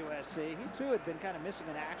for USC. He too had been kind of missing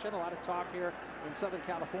in action. A lot of talk here in Southern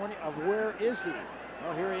California of where is he?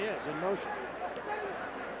 Well, here he is in motion.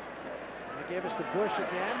 And they gave us to Bush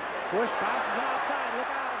again. Bush bounces outside. Look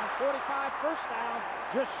out. 45, first down,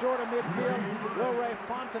 just short of midfield. Will Ray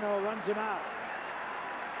Fontenot runs him out.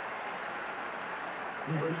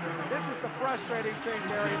 This is the frustrating thing,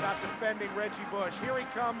 Barry, about defending Reggie Bush. Here he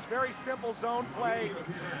comes, very simple zone play.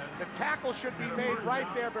 The tackle should be made right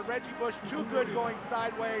there, but Reggie Bush too good going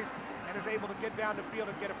sideways and is able to get down the field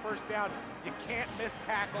and get a first down. You can't miss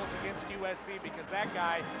tackles against USC because that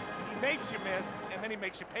guy, he makes you miss, and then he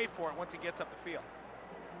makes you pay for it once he gets up the field.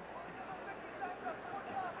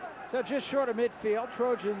 So just short of midfield,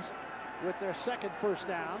 Trojans with their second first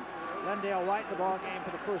down. Lendale White in the ball game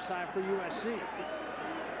for the first time for USC.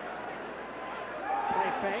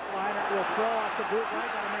 Play fake, Leinart will throw off the boot right,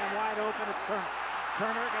 got a man wide open, it's Turner.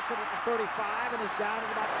 Turner gets it at the 35 and is down at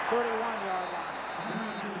about the 31-yard line.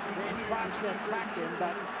 James Krogstad tracked him,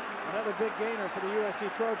 but another big gainer for the USC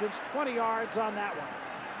Trojans, 20 yards on that one.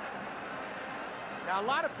 Now a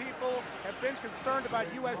lot of people have been concerned about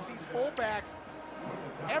USC's fullbacks.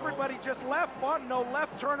 Everybody just left. Fontenot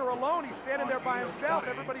left Turner alone. He's standing there by himself.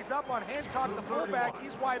 Everybody's up on Hancock, the fullback.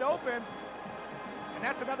 He's wide open. And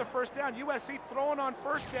that's another first down. USC throwing on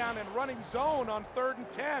first down and running zone on 3rd and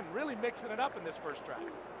 10. Really mixing it up in this first drive.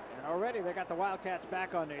 And already they got the Wildcats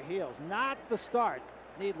back on their heels. Not the start,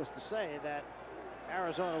 needless to say, that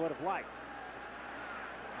Arizona would have liked.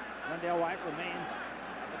 Lendale White remains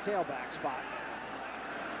the tailback spot.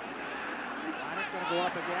 Leinart's going to go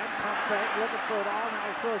up again. Pump fake, looking for it all. Now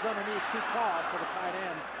he throws underneath, too tall for the tight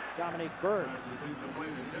end, Dominique Byrd.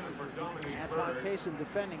 Antoine Cason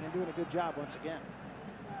defending and doing a good job once again.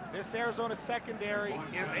 This Arizona secondary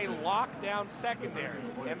is a lockdown secondary,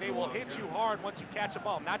 and they will hit you hard once you catch a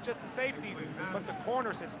ball. Not just the safeties, but the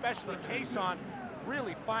corners, especially Cason,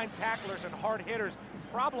 really fine tacklers and hard hitters.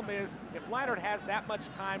 Problem is, if Leinart has that much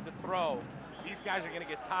time to throw, these guys are going to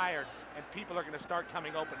get tired, and people are going to start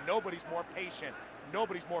coming open. Nobody's more patient.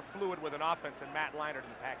 Nobody's more fluid with an offense than Matt Leinart in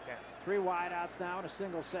the Pac-10. 3 wideouts now and a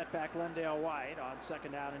single setback. Lendale White on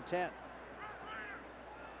 2nd down and 10.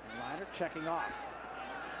 And Leinart checking off.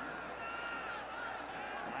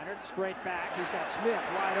 Leinart straight back. He's got Smith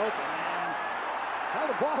wide open and held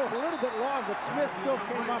the ball a little bit long, but Smith still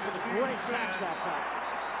came up with a great catch that time.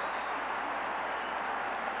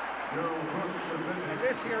 And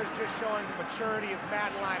this here is just showing the maturity of Matt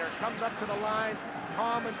Leinart. Comes up to the line,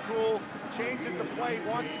 calm and cool, changes the play,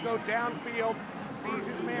 wants to go downfield, sees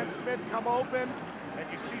his man Smith come open, and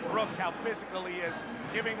you see Brooks, how physical he is,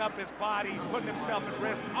 giving up his body, putting himself at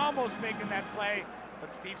risk, almost making that play, but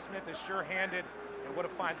Steve Smith is sure-handed, and what a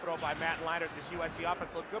fine throw by Matt Leinart. This USC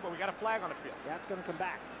offense looked good, but we got a flag on the field. That's going to come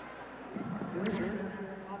back. On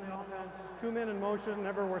the offense, 2 men in motion,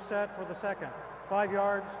 never were set for the second. 5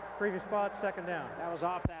 yards, previous spot, second down. That was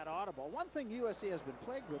off that audible. One thing USC has been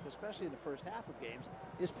plagued with, especially in the first half of games,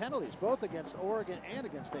 is penalties, both against Oregon and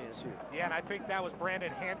against ASU. Yeah, and I think that was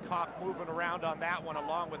Brandon Hancock moving around on that one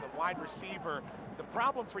along with a wide receiver. The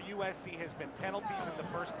problem for USC has been penalties in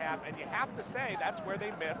the first half, and you have to say that's where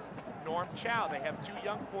they miss Norm Chow. They have 2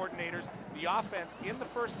 young coordinators. The offense in the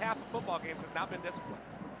first half of football games has not been disciplined.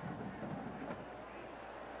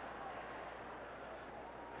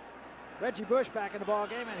 Reggie Bush back in the ball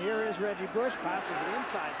game, and here is Reggie Bush. Bounces it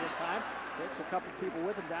inside this time. Takes a couple people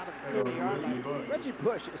with him down to the 30-yard line. Reggie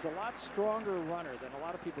Bush is a lot stronger runner than a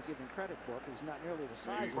lot of people give him credit for, because he's not nearly the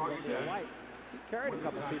size of Wendell White. He carried a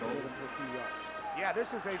couple people with him for a few yards. Yeah, this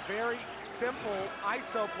is a very simple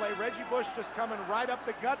ISO play. Reggie Bush just coming right up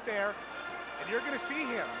the gut there, and you're going to see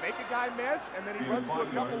him make a guy miss, and then he runs to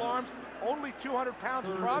a couple arms. Only 200 pounds.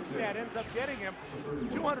 Krogstad ends up getting him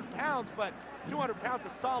 200 pounds, but 200 pounds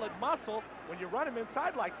of solid muscle. When you run him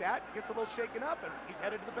inside like that, he gets a little shaken up, and he's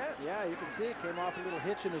headed to the bench. Yeah, you can see it came off a little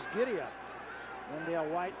hitch in his giddy-up.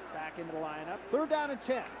 Wendell White back into the lineup. 3rd down and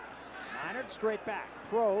 10. Leinart straight back,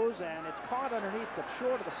 throws, and it's caught underneath, but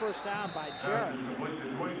short of the first down by Jarrett.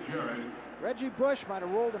 Reggie Bush might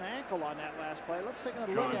have rolled an ankle on that last play. Let's take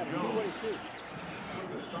another look at him, see what he sees.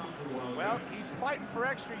 Well, he's fighting for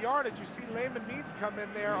extra yardage. You see Layman Means come in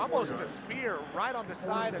there, almost a spear right on the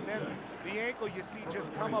side, and then the ankle you see just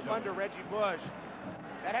come up under Reggie Bush.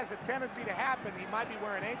 That has a tendency to happen. He might be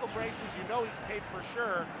wearing ankle braces. You know he's taped for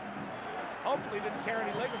sure. Hopefully didn't tear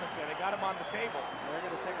any ligaments there. They got him on the table. They're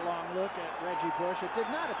going to take a long look at Reggie Bush. It did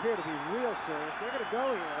not appear to be real serious. They're going to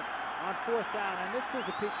go here on 4th down, and this is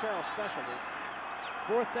a Pete Carroll specialty.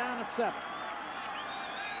 4th down at 7.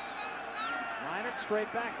 Leinart straight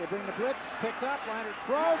back. They bring the blitz. It's picked up. Leinart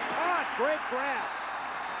throws. Caught. Great grab.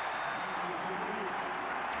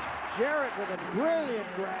 Jarrett with a brilliant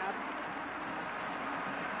grab.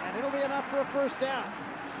 And it'll be enough for a 1st down.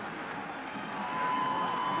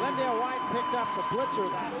 Wendell White picked up the blitzer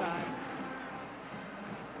that time.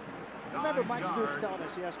 Remember Mike Stoops telling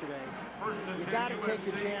us yesterday, you got to take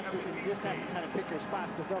your chances and you just have to kind of pick your spots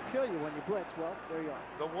because they'll kill you when you blitz. Well, there you are.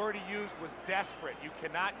 The word he used was desperate. You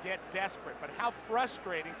cannot get desperate. But how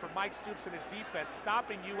frustrating for Mike Stoops and his defense,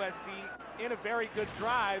 stopping USC in a very good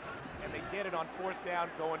drive, and they get it on 4th down,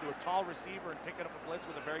 going to a tall receiver and picking up a blitz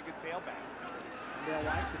with a very good tailback. Wendell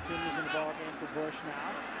White continues in the ball game for Bush now.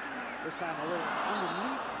 This time a little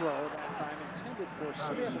underneath throw that time intended for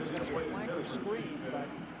Smith. It was going to be a flanker screen, but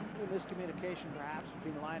miscommunication perhaps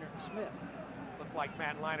between Leinart and Smith. Looked like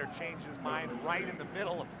Matt Leinart changed his mind right in the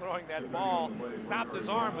middle of throwing that ball. Stopped his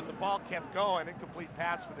arm, but the ball kept going. Incomplete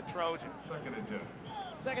pass for the Trojans.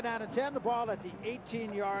 2nd down and 10. The ball at the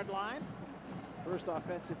 18-yard line. First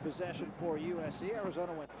offensive possession for USC.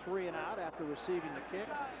 Arizona went 3 and out after receiving the kick.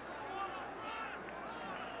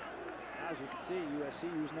 As you can see, USC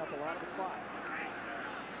using up a lot of the clock.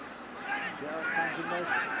 Jarrett comes in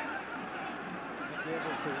motion.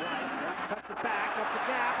 Dribbles to right. Cuts it back. Cuts a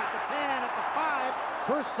gap at the 10, at the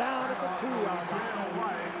 5. 1st down at the 2-yard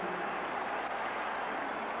line.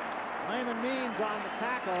 Layman Means on the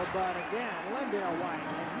tackle, but again, Wendell White,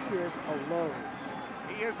 and he is a load.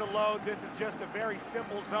 He is a load. This is just a very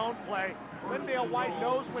simple zone play. Wendell White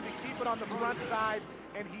knows when to keep it on the front side,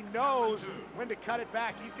 and he knows when to cut it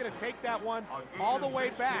back. He's going to take that one all the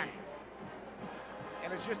way back,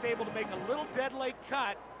 and is just able to make a little dead leg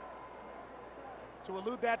cut to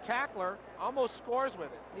elude that tackler. Almost scores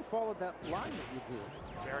with it. He followed that line that you drew.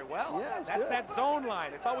 Very well. Yeah, that's that zone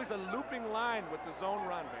line. It's always a looping line with the zone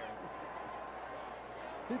run, Barry.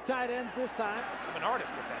 2 tight ends this time. I'm an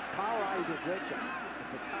artist at that. Power, you did a great job.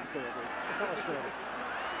 Picasso of the illustrator.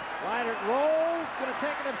 Leinart rolls, going to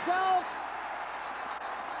take it himself.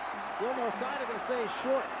 Still no sign. They're going to say he's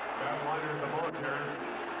short.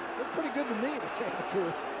 Looked pretty good to me, to tell the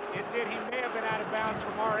truth. It did. He may have been out of bounds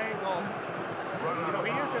from our angle. You know,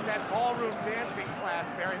 he is in that ballroom dancing class,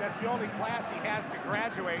 Barry. That's the only class he has to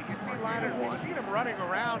graduate. You see Leinart, we've seen him running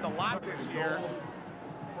around a lot this year.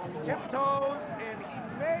 Tiptoes, and he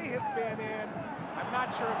may have been in. I I'm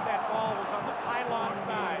not sure if that ball was on the pylon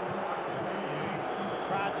side.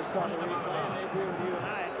 Crowd just saw the replay, and they agree with you and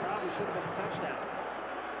I. It probably should have been a touchdown.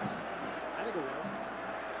 I think it was.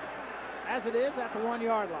 As it is, at the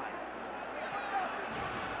 1-yard line.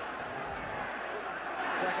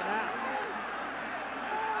 Second out.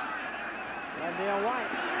 Landale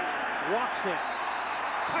White walks it.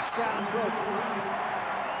 Touchdown, Trojans.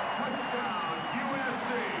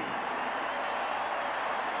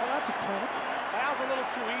 Oh, that's a clinic. That was a little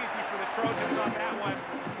too easy for the Trojans on that one.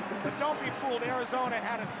 But don't be fooled. Arizona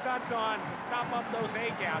had a stunt on to stop up those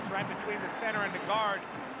A-gaps right between the center and the guard.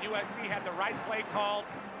 USC had the right play called.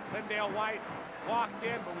 Landale White walked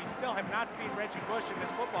in, but we still have not seen Reggie Bush in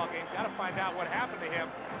this football game. Got to find out what happened to him.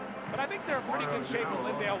 But I think they're in pretty good shape with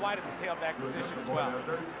Landale White at the tailback position as well.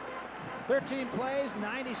 13 plays,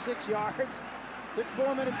 96 yards. Took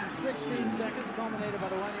 4 minutes and 16 seconds, culminated by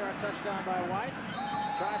the 1-yard touchdown by White.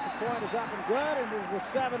 Try for point is up and good, and it is a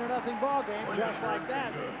 7-0 ball game, just like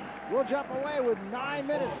that. We'll jump away with 9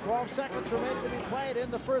 minutes, 12 seconds remaining to be played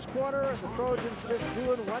in the first quarter. The Trojans just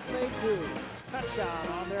doing what they do. Touchdown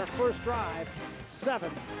on their first drive,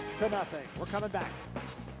 7-0. We're coming back.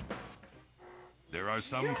 There are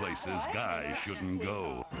some places guys shouldn't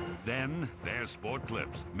go. Then there's Sport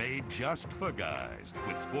Clips, made just for guys,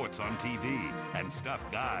 with sports on TV and stuff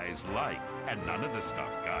guys like, and none of the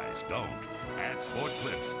stuff guys don't. At Sport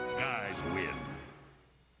Clips, guys win.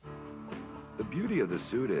 The beauty of the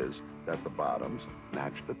suit is that the bottoms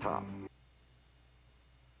match the top.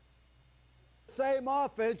 Same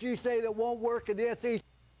offense you say that won't work in the SEC.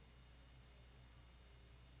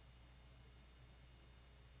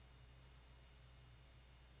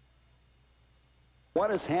 What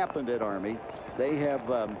has happened at Army? They have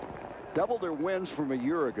doubled their wins from a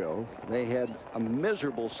year ago. They had a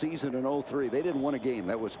miserable season in 03. They didn't win a game.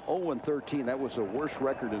 That was 0-13. That was the worst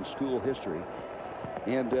record in school history.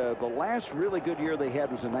 And the last really good year they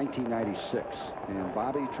had was in 1996. And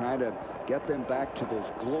Bobby trying to get them back to those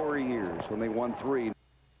glory years when they won 3.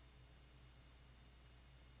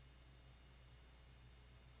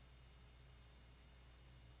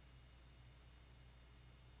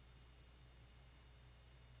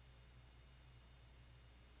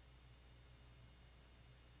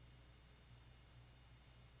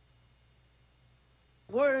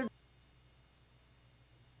 Word.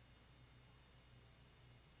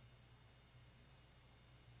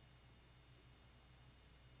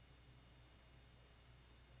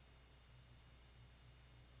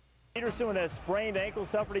 Peterson with a sprained ankle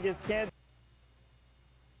suffered against Kansas.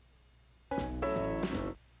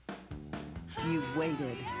 You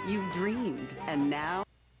waited, you dreamed, and now?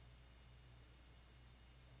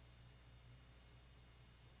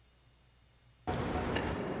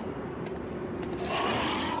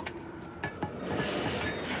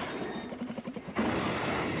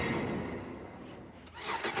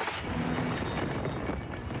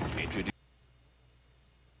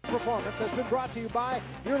 Performance has been brought to you by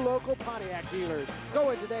your local Pontiac dealers.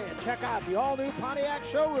 Go in today and check out the all-new Pontiac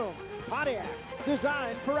showroom. Pontiac,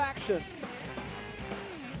 designed for action.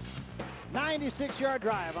 96-yard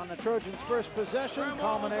drive on the Trojans' first possession,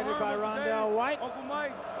 culminated by Rondell White.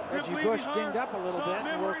 Reggie Bush dinged up a little bit,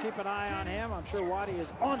 and we'll keep an eye on him. I'm sure Waddy is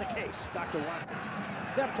on the case, Dr. Watson.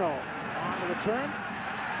 Steptoe on the return.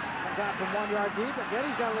 Comes out from 1 yard deep. Again,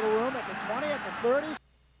 he's got a little room at the 20, at the 30.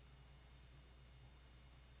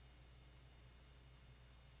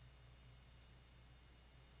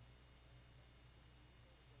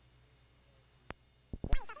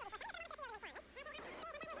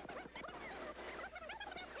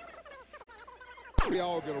 We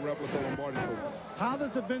all get a replica on Marty. How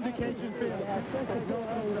does the vindication feel?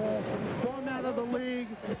 Format of the league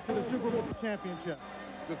to the Super Bowl championship.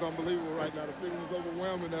 It's unbelievable right now. The feeling was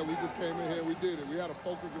overwhelming that we just came in here and we did it. We had a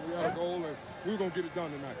focus and we had a goal, and we were going to get it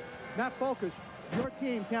done tonight. Not focus. Your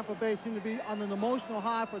team, Tampa Bay, seemed to be on an emotional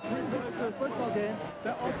high for 3 quarters of the football game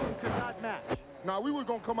that Oakland could not match. Now, we were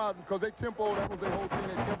going to come out because they tempo, that was their whole team,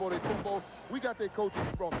 they tempo. We got their coaches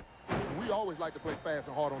from it. We always like to play fast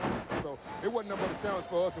and hard on defense. So it wasn't nothing but a challenge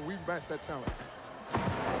for us, and we matched that challenge.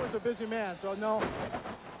 I was a busy man, so no.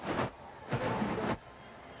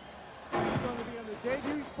 He's going to be on the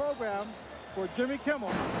debut program for Jimmy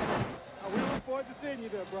Kimmel. We look forward to seeing you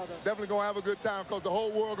there, brother. Definitely going to have a good time because the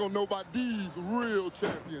whole world going to know about these real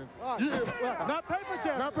champions. Right. Yeah. Well, not paper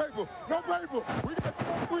champions. Not paper. No paper.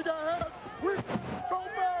 We got hats. We got trophies.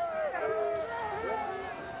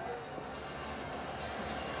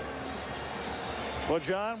 Well,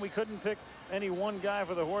 John, we couldn't pick any one guy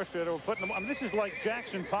for the horse trader. We're putting them. I mean, this is like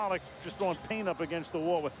Jackson Pollock just throwing paint up against the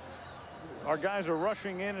wall. With our guys are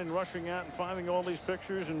rushing in and rushing out and finding all these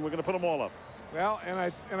pictures, and we're going to put them all up. Well, and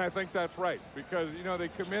I think that's right, because, you know, they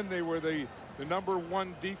come in, they were the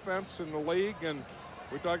 #1 defense in the league, and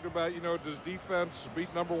we talked about, you know, does defense beat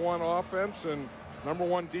 #1 offense, and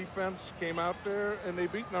 #1 defense came out there and they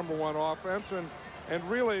beat #1 offense, and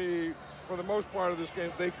really, for the most part of this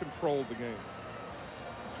game, they controlled the game.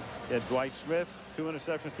 Yeah, Dwight Smith, 2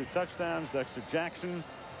 interceptions, 2 touchdowns. Dexter Jackson,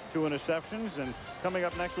 2 interceptions. And coming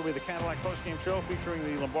up next will be the Cadillac postgame show featuring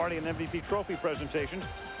the Lombardi and MVP trophy presentations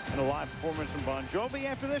and a live performance from Bon Jovi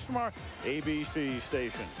after this from our ABC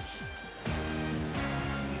stations.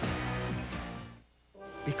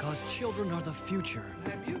 Because children are the future.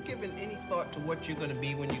 Have you given any thought to what you're going to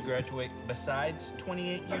be when you graduate besides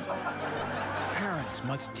 28 years old? Parents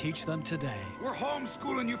must teach them today. We're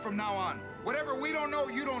homeschooling you from now on. Whatever we don't know,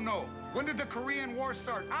 you don't know. When did the Korean War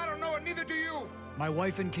start? I don't know, and neither do you. My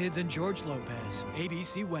Wife and Kids and George Lopez.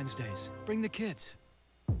 ABC Wednesdays. Bring the kids.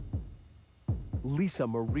 Lisa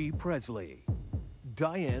Marie Presley.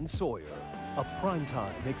 Diane Sawyer. A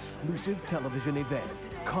primetime exclusive television event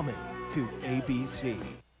coming to ABC.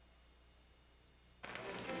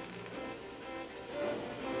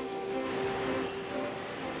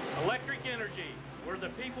 Electric energy. We're the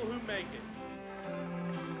people who make it.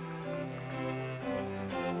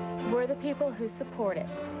 We're the people who support it.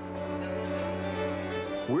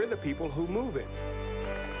 We're the people who move it.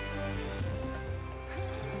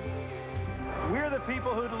 We're the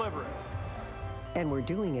people who deliver it. And we're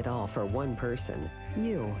doing it all for one person,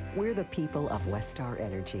 you. We're the people of Westar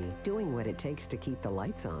Energy, doing what it takes to keep the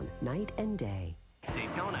lights on night and day.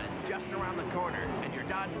 Daytona is just around the corner, and your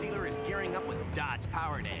Dodge dealer is gearing up with Dodge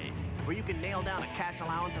Power Days, where you can nail down a cash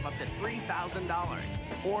allowance of up to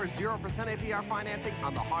 $3,000 or 0% APR financing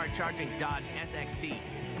on the hard-charging Dodge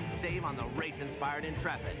SXTs. Save on the race-inspired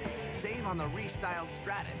Intrepid. Save on the restyled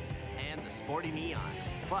Stratus and the sporty Neon.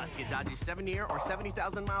 Plus, get Dodge's 7-year or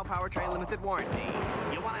 70,000-mile powertrain limited warranty.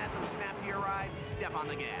 You want to add some snap to your ride? Step on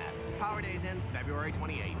the gas. Power Days ends February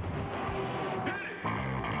 28th.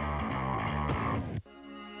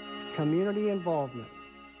 Community involvement.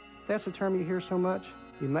 That's a term you hear so much,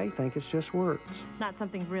 you may think it's just words. Not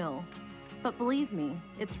something real. But believe me,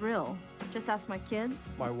 it's real. Just ask my kids.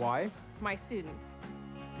 My wife? My students.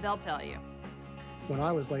 They'll tell you. When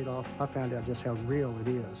I was laid off, I found out just how real it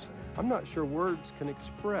is. I'm not sure words can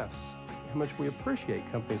express how much we appreciate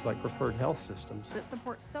companies like Preferred Health Systems. That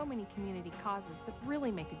support so many community causes that really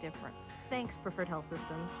make a difference. Thanks, Preferred Health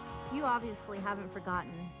Systems. You obviously haven't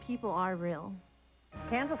forgotten. People are real.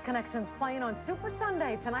 Kansas Connection's playing on Super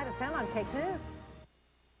Sunday tonight at 10 on Cake News.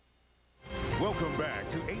 Welcome back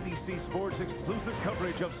to ABC Sports' exclusive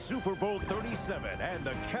coverage of Super Bowl 37 and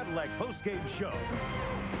the Cadillac postgame show.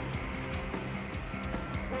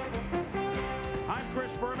 I'm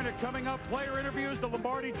Chris Berman, and coming up, player interviews, the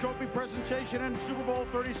Lombardi Trophy presentation, and Super Bowl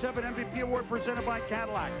 37 MVP Award presented by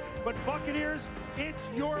Cadillac. But Buccaneers, it's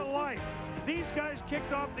your life. These guys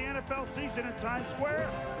kicked off the NFL season in Times Square.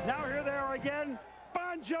 Now here they are again,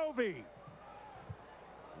 Bon Jovi.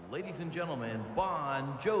 Ladies and gentlemen,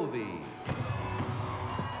 Bon Jovi.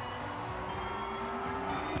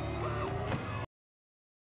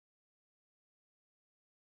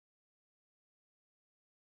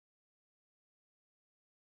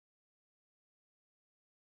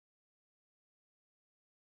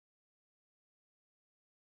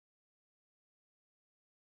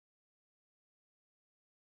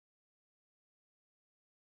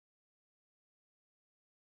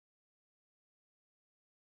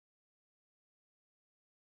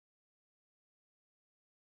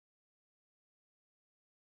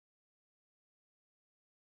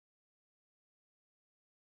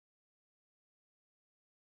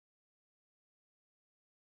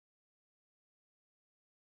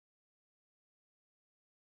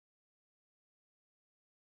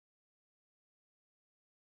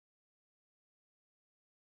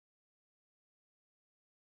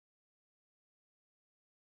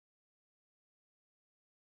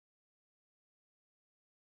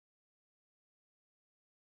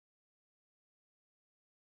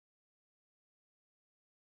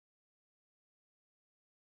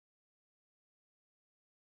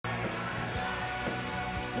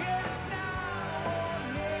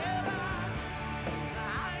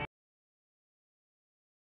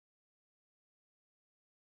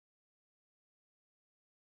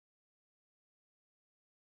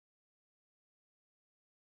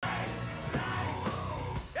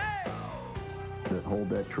 To hold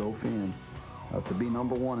that trophy and to be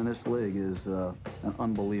 #1 in this league is an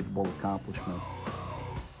unbelievable accomplishment.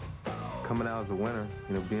 Coming out as a winner,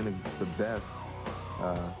 you know, being the best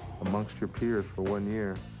amongst your peers for 1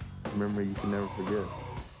 year, remember you can never forget.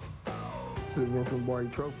 To win some Lombardi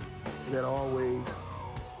Trophy. that always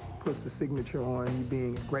puts the signature on you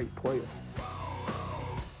being a great player.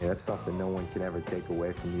 Yeah, that's something no one can ever take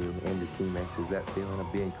away from you and your teammates, is that feeling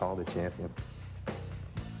of being called a champion.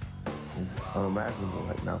 It's unimaginable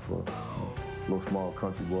right now for a little small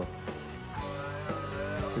country boy.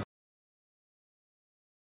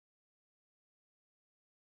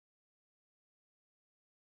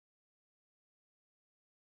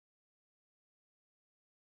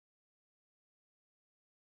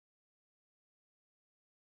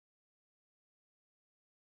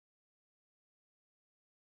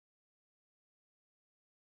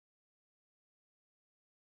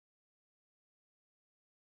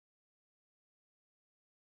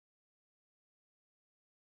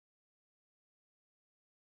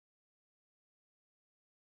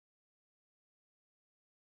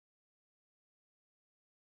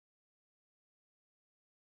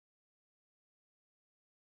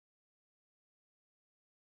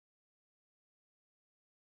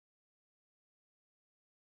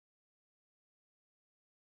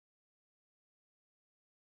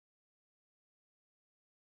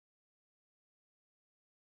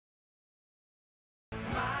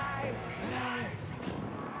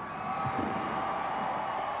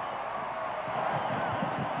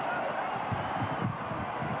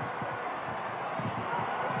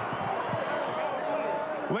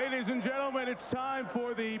 Ladies and gentlemen, it's time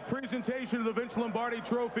for the presentation of the Vince Lombardi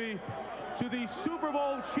Trophy to the Super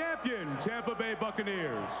Bowl champion Tampa Bay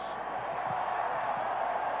Buccaneers.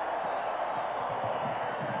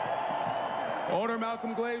 Owner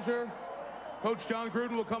Malcolm Glazier, Coach John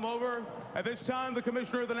Gruden will come over. At this time, the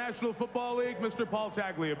Commissioner of the National Football League, Mr. Paul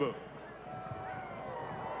Tagliabue.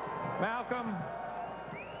 Malcolm,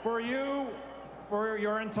 for you, for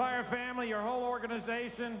your entire family, your whole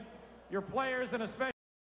organization, your players, and especially